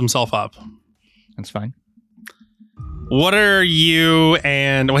he pulls himself up. That's fine. What are you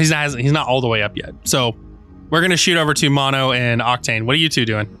and... Well, he's not all the way up yet. So we're going to shoot over to Mono and Octane. What are you two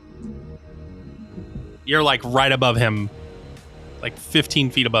doing? You're like right above him. Like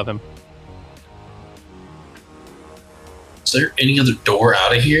 15 feet above him. Is there any other door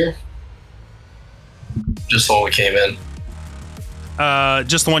out of here? Just the one we came in.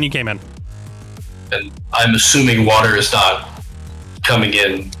 Just the one you came in. And I'm assuming water is not coming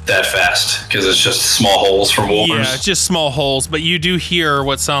in that fast because it's just small holes from walls. Yeah, it's just small holes, but you do hear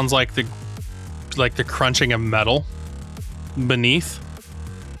what sounds like the crunching of metal beneath.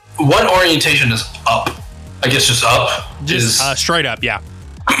 What orientation is up? I guess just up. Just straight up, yeah.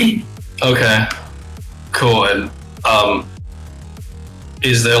 Okay, cool. And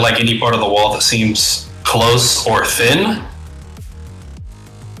is there like any part of the wall that seems close or thin?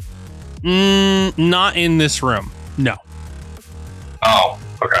 Not in this room. No. Oh,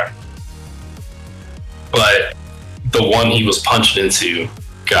 okay. But the one he was punched into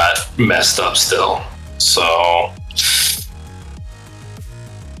got messed up still. So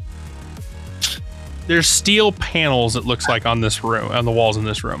there's steel panels, it looks like, on this room, on the walls in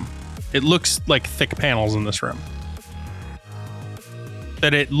this room. It looks like thick panels in this room.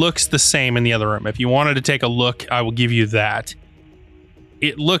 That it looks the same in the other room. If you wanted to take a look, I will give you that.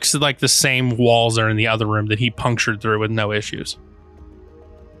 It looks like the same walls are in the other room that he punctured through with no issues.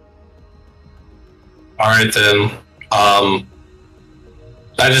 all right then.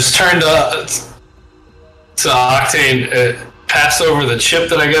 I just turned to Octane, passed over the chip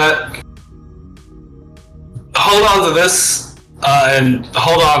that I got. Hold on to this, and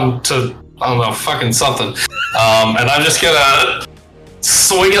hold on to, I don't know, fucking something. And I'm just gonna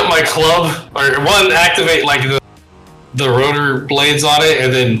swing at my club, or one, activate like the rotor blades on it,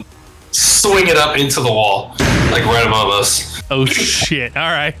 and then swing it up into the wall, like right above us. Oh shit!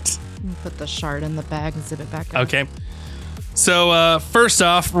 All right. Put the shard in the bag and zip it back up. Okay. So first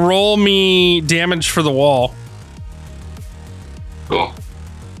off, roll me damage for the wall. Cool.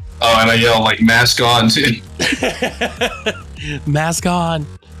 Oh, and I yell like mask on too. Mask on.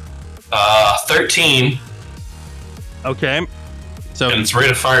 13. Okay. So And it's rate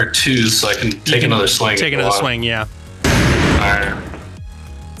of fire 2, so I can take another swing. Take another swing, yeah. Alright.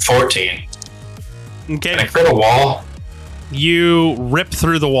 14. Okay. Can I crit a wall? You rip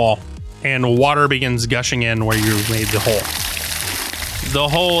through the wall, and water begins gushing in where you made the hole. The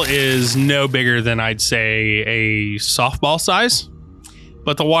hole is no bigger than, I'd say, a softball size,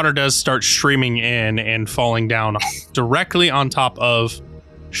 but the water does start streaming in and falling down directly on top of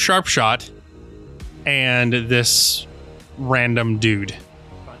Sharpshot and this random dude.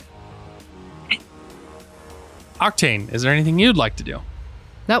 Octane, is there anything you'd like to do?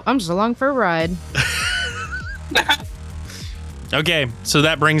 Nope, I'm just along for a ride. Okay, so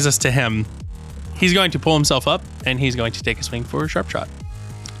that brings us to him. He's going to pull himself up, and he's going to take a swing for a Sharpshot.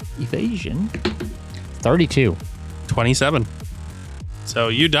 Evasion. 32. 27. So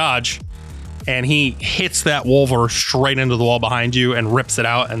you dodge, and he hits that Wolver straight into the wall behind you and rips it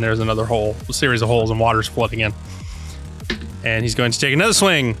out, and there's another hole, a series of holes, and water's flooding in. And he's going to take another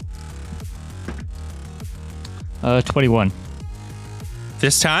swing. 21.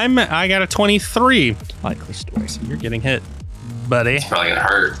 This time, I got a 23. Likely story. So you're getting hit, buddy. It's probably gonna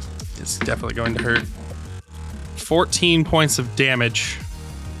hurt. It's definitely going to hurt. 14 points of damage.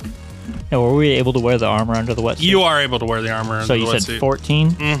 Now, were we able to wear the armor under the wetsuit? You are able to wear the armor under So the you wetsuit. said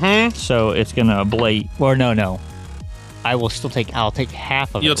 14? Mm-hmm. So it's going to ablate. Or no. I will still take, I'll take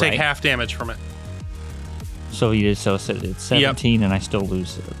half of You'll it, take right? half damage from it. So you did, so it's 17 and I still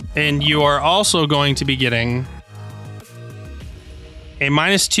lose it. And you are also going to be getting a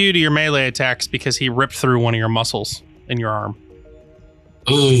 -2 to your melee attacks because he ripped through one of your muscles in your arm.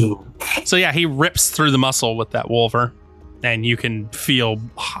 Ooh. So yeah, he rips through the muscle with that Wolver, and you can feel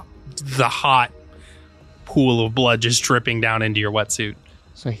the hot pool of blood just dripping down into your wetsuit.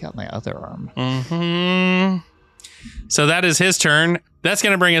 So he got my other arm. Mm-hmm. So that is his turn. That's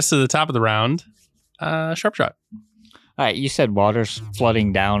going to bring us to the top of the round. Sharpshot. All right, you said water's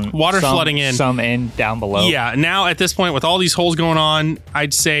flooding down. Water's flooding in. Some in, down below. Yeah, now at this point, with all these holes going on,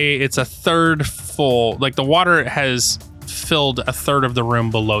 I'd say it's a third full. Like the water has filled a third of the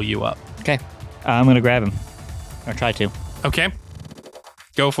room below you up. Okay. I'm going to grab him. Or try to. Okay.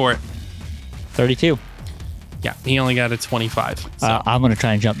 Go for it. 32. Yeah, he only got a 25. So. I'm going to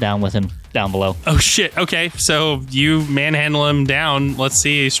try and jump down with him down below. Oh, shit. Okay, so you manhandle him down. Let's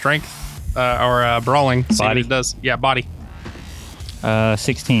see strength or brawling. See what Body. it does. Yeah, body.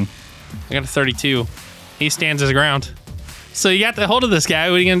 16. I got a 32. He stands his ground. So you got the hold of this guy.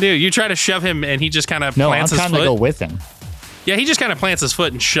 What are you going to do? You try to shove him, and he just kind of No, I'm plants his trying to foot. go with him. Yeah, he just kind of plants his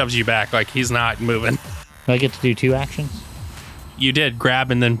foot and shoves you back like he's not moving. Do I get to do 2 actions? You did. Grab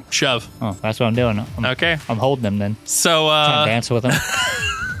and then shove. Oh, that's what I'm doing. Okay. I'm holding him then. So Trying to dance with him.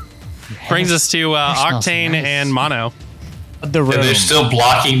 brings us to smells Octane nice. and Mono. The room. And they're still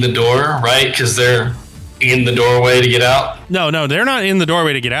blocking the door, right? Because they're in the doorway to get out. No, they're not in the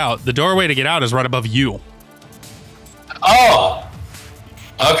doorway to get out. The doorway to get out is right above you. Oh.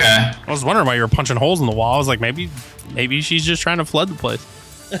 Okay. I was wondering why you were punching holes in the wall. I was like, maybe she's just trying to flood the place.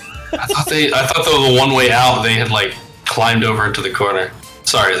 I thought the one way out they had like climbed over into the corner.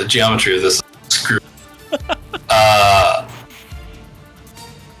 Sorry, the geometry of this is screwed.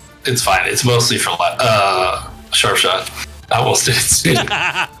 It's fine. It's mostly for sharp shot. I almost did it.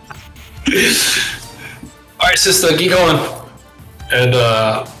 All right, sister, keep going, and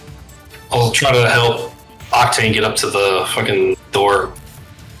I'll try to help Octane get up to the fucking door.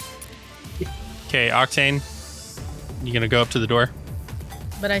 Okay, Octane, you gonna go up to the door?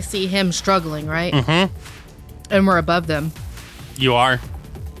 But I see him struggling, right? Mm-hmm. And we're above them. You are.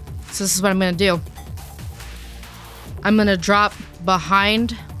 So this is what I'm going to do. I'm going to drop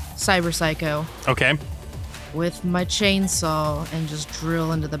behind Cyber Psycho Okay. with my chainsaw and just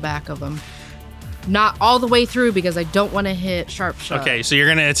drill into the back of him. Not all the way through because I don't want to hit sharp shot. Okay, so you're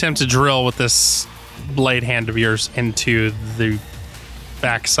gonna attempt to drill with this blade hand of yours into the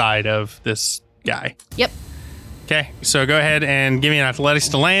backside of this guy. Yep. Okay, so go ahead and give me an athletics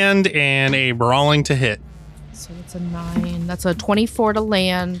to land and a brawling to hit. So that's a 9. That's a 24 to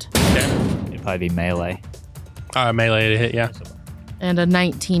land. Okay. It'd probably be melee. Melee to hit, yeah. And a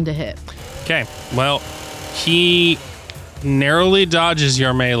 19 to hit. Okay, well, he narrowly dodges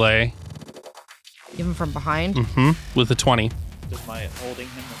your melee Even from behind. with a 20. Just my holding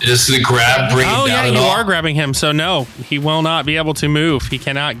him. Is the grab bring him Oh, down yeah, at you all? are grabbing him. So, no, he will not be able to move. He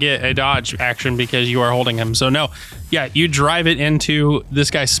cannot get a dodge action because you are holding him. So, no. Yeah, you drive it into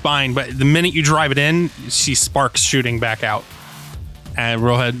this guy's spine, but the minute you drive it in, you see sparks shooting back out. And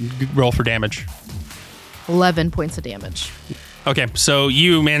roll for damage. 11 points of damage. Okay, so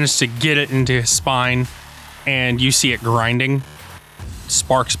you manage to get it into his spine, and you see it grinding.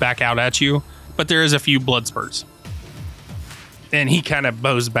 Sparks back out at you, but there is a few blood spurts. And he kind of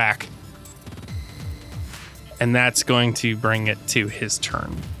bows back. And that's going to bring it to his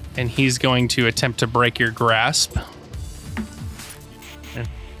turn. And he's going to attempt to break your grasp.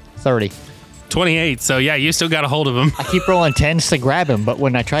 30. 28, so yeah, you still got a hold of him. I keep rolling 10s to grab him, but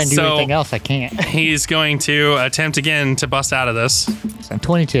when I try and do So- anything else, I can't. He's going to attempt again to bust out of this. So I'm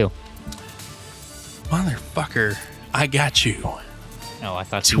 22. Motherfucker, I got you. No, I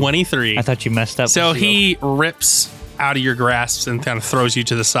thought 23. I thought you messed up. So the shield. he rips out of your grasps and kind of throws you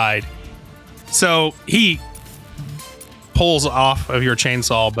to the side. So he pulls off of your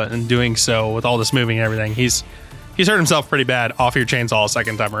chainsaw, but in doing so, with all this moving and everything, he's hurt himself pretty bad off your chainsaw a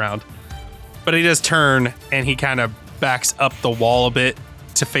second time around. But he does turn and he kind of backs up the wall a bit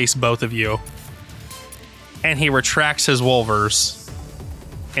to face both of you. And he retracts his wolvers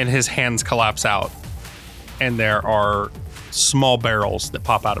and his hands collapse out. And there are small barrels that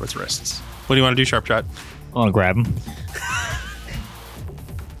pop out of his wrists. What do you want to do, Sharp Shot? I want to grab him.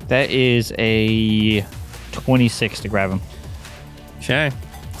 That is a 26 to grab him. Okay,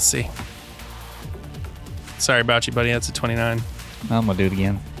 let's see. Sorry about you, buddy. That's a 29. I'm gonna do it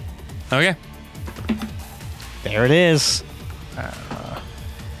again. Okay. There it is.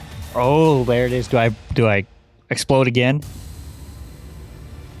 Oh, there it is. Do I explode again?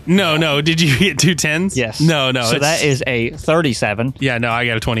 No. Did you get 2 10s? Yes. No. So that is a 37. Yeah, no, I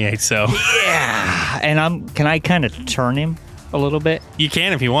got a 28, so. Yeah. And can I kind of turn him a little bit? You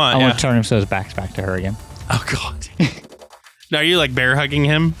can if you want. I Yeah. want to turn him so his back's back to her again. Oh, God. Now, are you like bear hugging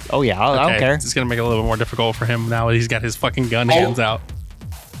him? Oh, yeah. I don't care. It's going to make it a little bit more difficult for him now that he's got his fucking gun hands out.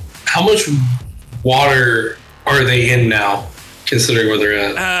 How much water are they in now, considering where they're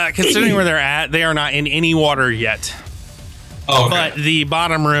at? Considering where they're at, they are not in any water yet. Oh, okay. But the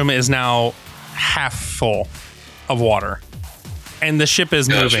bottom room is now half full of water. And the ship is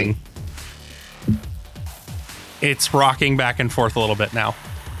Gotcha. moving. It's rocking back and forth a little bit now.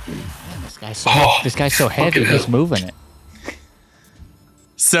 Man, this guy's so heavy, fucking he's hell. moving it.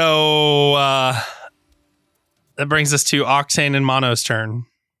 So that brings us to Octane and Mono's turn.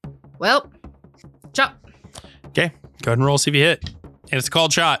 Well, chop. Okay, go ahead and roll, see if you hit. And it's a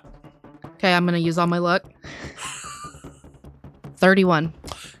called shot. Okay, I'm going to use all my luck. 31.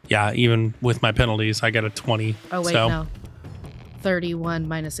 Yeah, even with my penalties, I got a 20. Oh, wait, so no. 31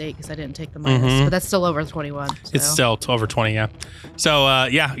 minus 8 because I didn't take the minus. But that's still over 21. So. It's still over 20, yeah. So,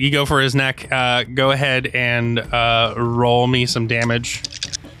 yeah, you go for his neck. Go ahead and roll me some damage.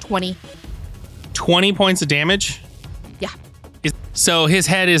 20. 20 points of damage? Yeah. So his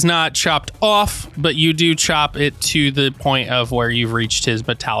head is not chopped off, but you do chop it to the point of where you've reached his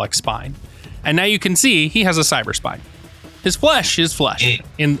metallic spine. And now you can see he has a cyber spine. His flesh is flesh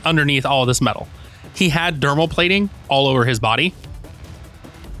in underneath all of this metal. He had dermal plating all over his body.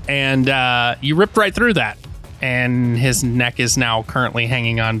 And you ripped right through that. And his neck is now currently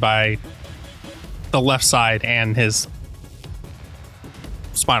hanging on by the left side and his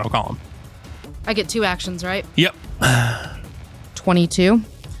spinal column. I get 2 actions, right? Yep. 22.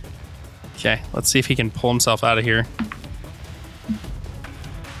 Okay, let's see if he can pull himself out of here.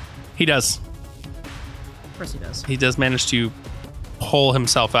 He does. Of course he does. He does manage to pull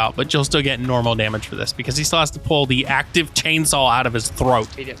himself out, but you'll still get normal damage for this because he still has to pull the active chainsaw out of his throat.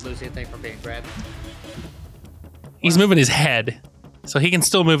 He didn't lose anything from being grabbed. He's moving his head, so he can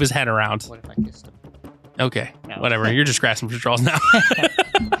still move his head around. What if I kissed him? Okay, No. whatever. You're just grasping for straws now.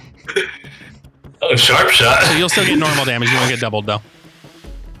 Oh, sharp shot. So you'll still get normal damage. You won't get doubled, though.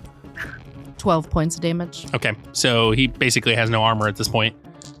 12 points of damage. Okay, so he basically has no armor at this point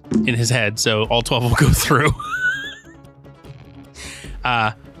in his head, so all 12 will go through.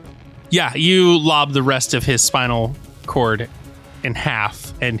 Yeah, you lob the rest of his spinal cord in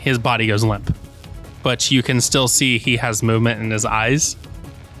half, and his body goes limp. But you can still see he has movement in his eyes.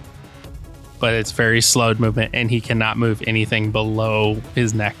 But it's very slowed movement, and he cannot move anything below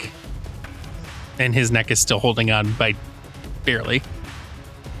his neck. And his neck is still holding on by barely.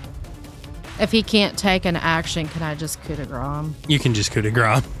 If he can't take an action, can I just coup de grace? You can just coup de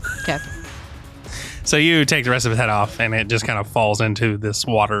grace. Okay. So you take the rest of his head off, and it just kind of falls into this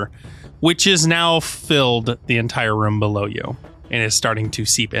water, which is now filled the entire room below you, and is starting to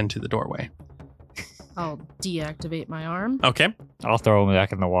seep into the doorway. I'll deactivate my arm. Okay. I'll throw him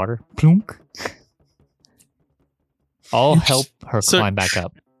back in the water. Plunk. I'll help her So- climb back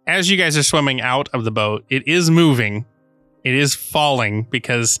up. As you guys are swimming out of the boat, it is moving. It is falling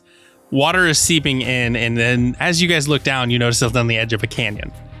because water is seeping in, and then as you guys look down, you notice it's on the edge of a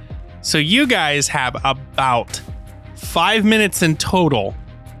canyon. So you guys have about 5 minutes in total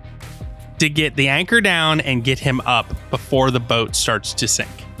to get the anchor down and get him up before the boat starts to sink.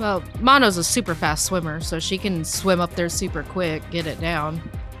 Well, Mono's a super fast swimmer, so she can swim up there super quick, get it down.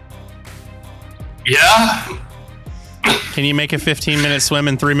 Yeah. Can you make a 15-minute swim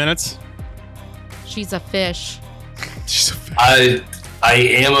in 3 minutes? She's a fish. I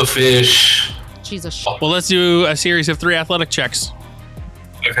am a fish. She's a Well, let's do a series of 3 athletic checks.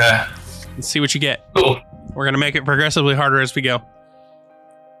 Okay. Let's see what you get. Cool. We're going to make it progressively harder as we go.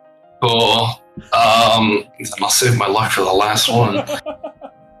 Cool. I'll save my luck for the last one.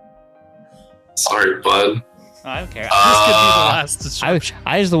 Sorry, bud. I don't care. This could be the last.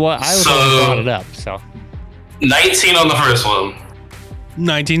 I was the one who brought it up, so 19 on the first one.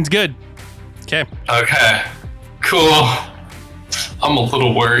 19's good. Okay. Okay. Cool. I'm a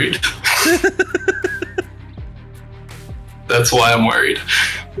little worried. That's why I'm worried.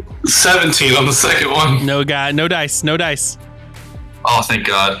 17 on the second one. No dice. Oh, thank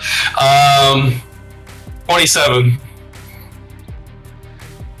God. 27.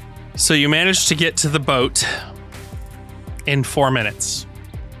 So you managed to get to the boat in 4 minutes.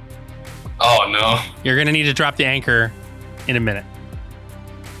 Oh, no. You're going to need to drop the anchor in a minute.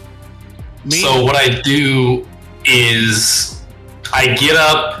 So what I do is I get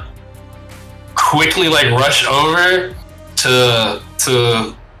up, quickly rush over to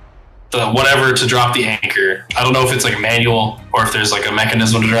the whatever to drop the anchor. I don't know if it's manual or if there's a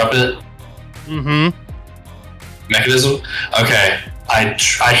mechanism to drop it. Mm-hmm. Mechanism? Okay.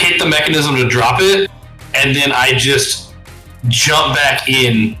 I hit the mechanism to drop it, and then I just jump back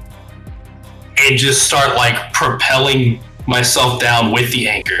in and just start propelling myself down with the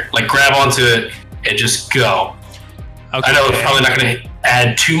anchor. Grab onto it and just go. Okay. I know it's probably not going to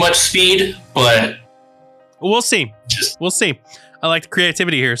add too much speed, but We'll see. just We'll see. I like the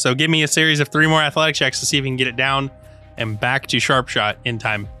creativity here. So give me a series of 3 more athletic checks to see if you can get it down and back to sharp shot in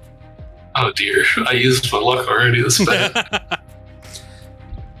time. oh dear, I used my luck already. This bad.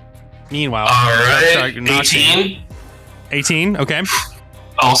 Meanwhile, All right, Sharp Shot knocks you. 18. 18. Okay.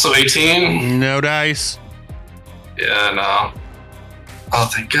 Also 18. No dice. Yeah, no. Oh,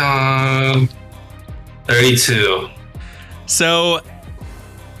 thank God. 32. So,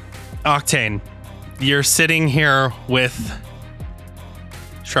 Octane, you're sitting here with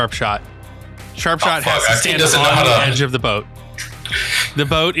Sharp Shot. Sharp Shot has to Octane stand doesn't on know how the to- edge of the boat. The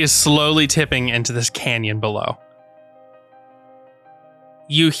boat is slowly tipping into this canyon below.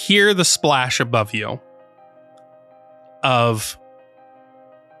 You hear the splash above you of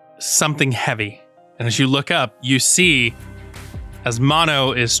something heavy. And as you look up, you see as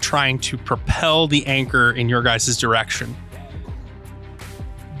Mono is trying to propel the anchor in your guys' direction.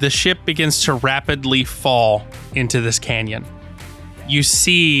 The ship begins to rapidly fall into this canyon. You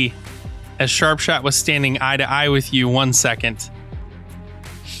see, as Sharpshot was standing eye to eye with you 1 second,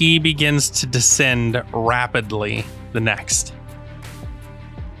 he begins to descend rapidly the next.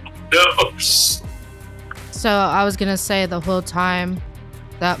 No. So I was gonna say the whole time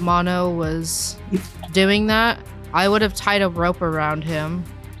that Mono was doing that, I would have tied a rope around him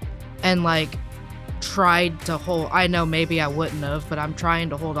and like tried to hold. I know maybe I wouldn't have, but I'm trying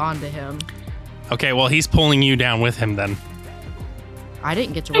to hold on to him. Okay, well, he's pulling you down with him then. I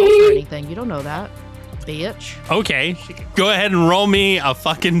didn't get to roll for anything. You don't know that, bitch. Okay, go ahead and roll me a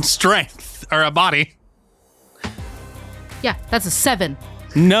fucking strength or a body. Yeah, that's a 7.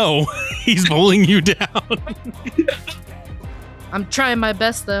 No, he's pulling you down. I'm trying my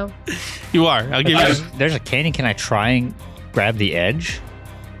best though. You are. I'll give you. There's a canyon. Can I try and grab the edge?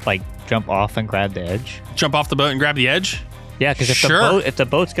 Like jump off and grab the edge? Jump off the boat and grab the edge? Yeah, because if the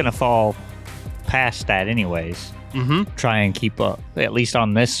boat's gonna fall past that anyways, try and keep up at least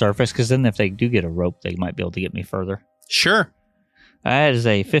on this surface. Because then if they do get a rope, they might be able to get me further. Sure. That is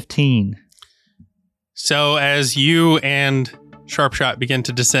a 15. So as you and Sharpshot begin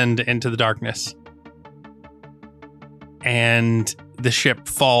to descend into the darkness, and the ship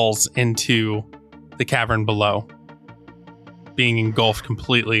falls into the cavern below, being engulfed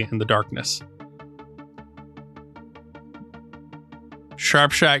completely in the darkness.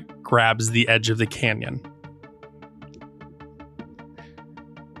 Sharpshot grabs the edge of the canyon,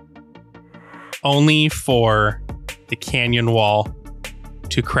 only for the canyon wall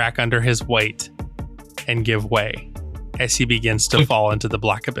to crack under his weight and give way as he begins to fall into the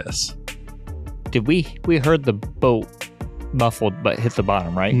black abyss. Did we heard the boat muffled but hit the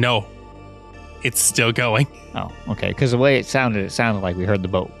bottom, right? No, it's still going. Oh, okay. Because the way it sounded like we heard the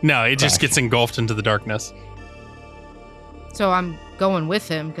boat. No, it just crash. gets engulfed into the darkness. So I'm going with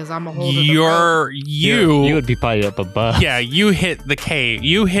him because I'm a holder. You would be probably up above. Yeah, you hit the cave.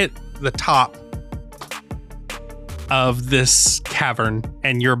 You hit the top of this cavern,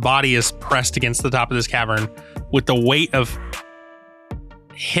 and your body is pressed against the top of this cavern with the weight of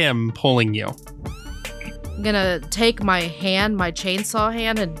him pulling you. I'm gonna take my chainsaw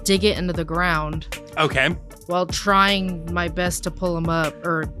hand, and dig it into the ground. Okay. While trying my best to pull him up,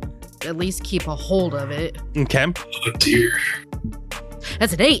 or at least keep a hold of it. Okay. Oh dear.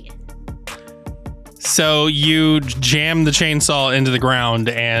 That's an 8. So you jam the chainsaw into the ground,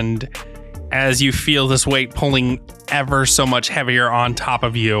 and as you feel this weight pulling ever so much heavier on top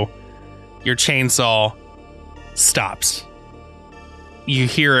of you, your chainsaw stops. You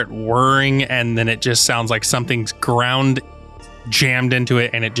hear it whirring, and then it just sounds like something's ground jammed into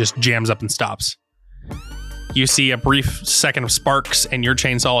it, and it just jams up and stops. You see a brief second of sparks, and your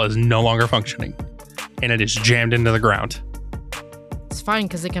chainsaw is no longer functioning, and it is jammed into the ground. It's fine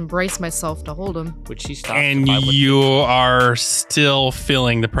because I can brace myself to hold him. Which she stopped. And you are still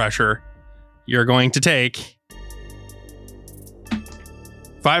feeling the pressure. You're going to take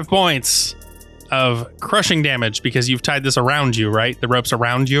 5 points of crushing damage because you've tied this around you, right? The rope's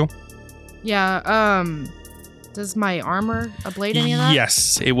around you? Yeah, does my armor ablate any of that?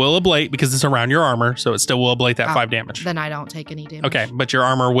 Yes, it will ablate because it's around your armor, so it still will ablate that 5 damage. Then I don't take any damage. Okay, but your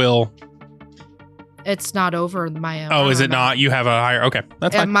armor will... It's not over my Oh, is it not? You have a higher... Okay,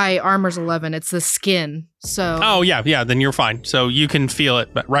 that's fine. My armor's 11. It's the skin, so... Oh, yeah, then you're fine. So you can feel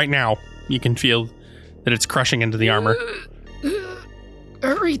it, but right now, you can feel that it's crushing into the armor.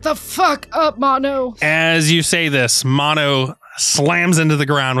 Hurry the fuck up, Mono. As you say this, Mono slams into the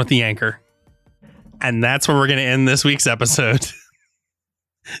ground with the anchor. And that's where we're going to end this week's episode.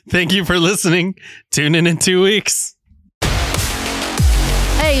 Thank you for listening. Tune in 2 weeks.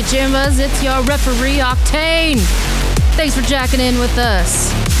 Hey, Jimbas, it's your referee, Octane. Thanks for jacking in with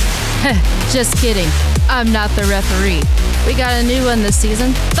us. Just kidding. I'm not the referee. We got a new one this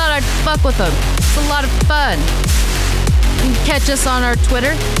season. Thought I'd fuck with them. It's a lot of fun. You can catch us on our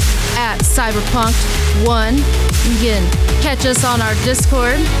Twitter at Cyberpunk1. You can catch us on our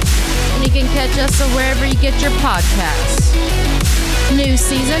Discord. And you can catch us wherever you get your podcasts. New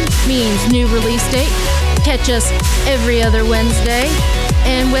season means new release date. Catch us every other Wednesday.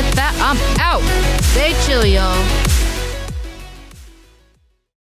 And with that, I'm out. Stay chill, y'all.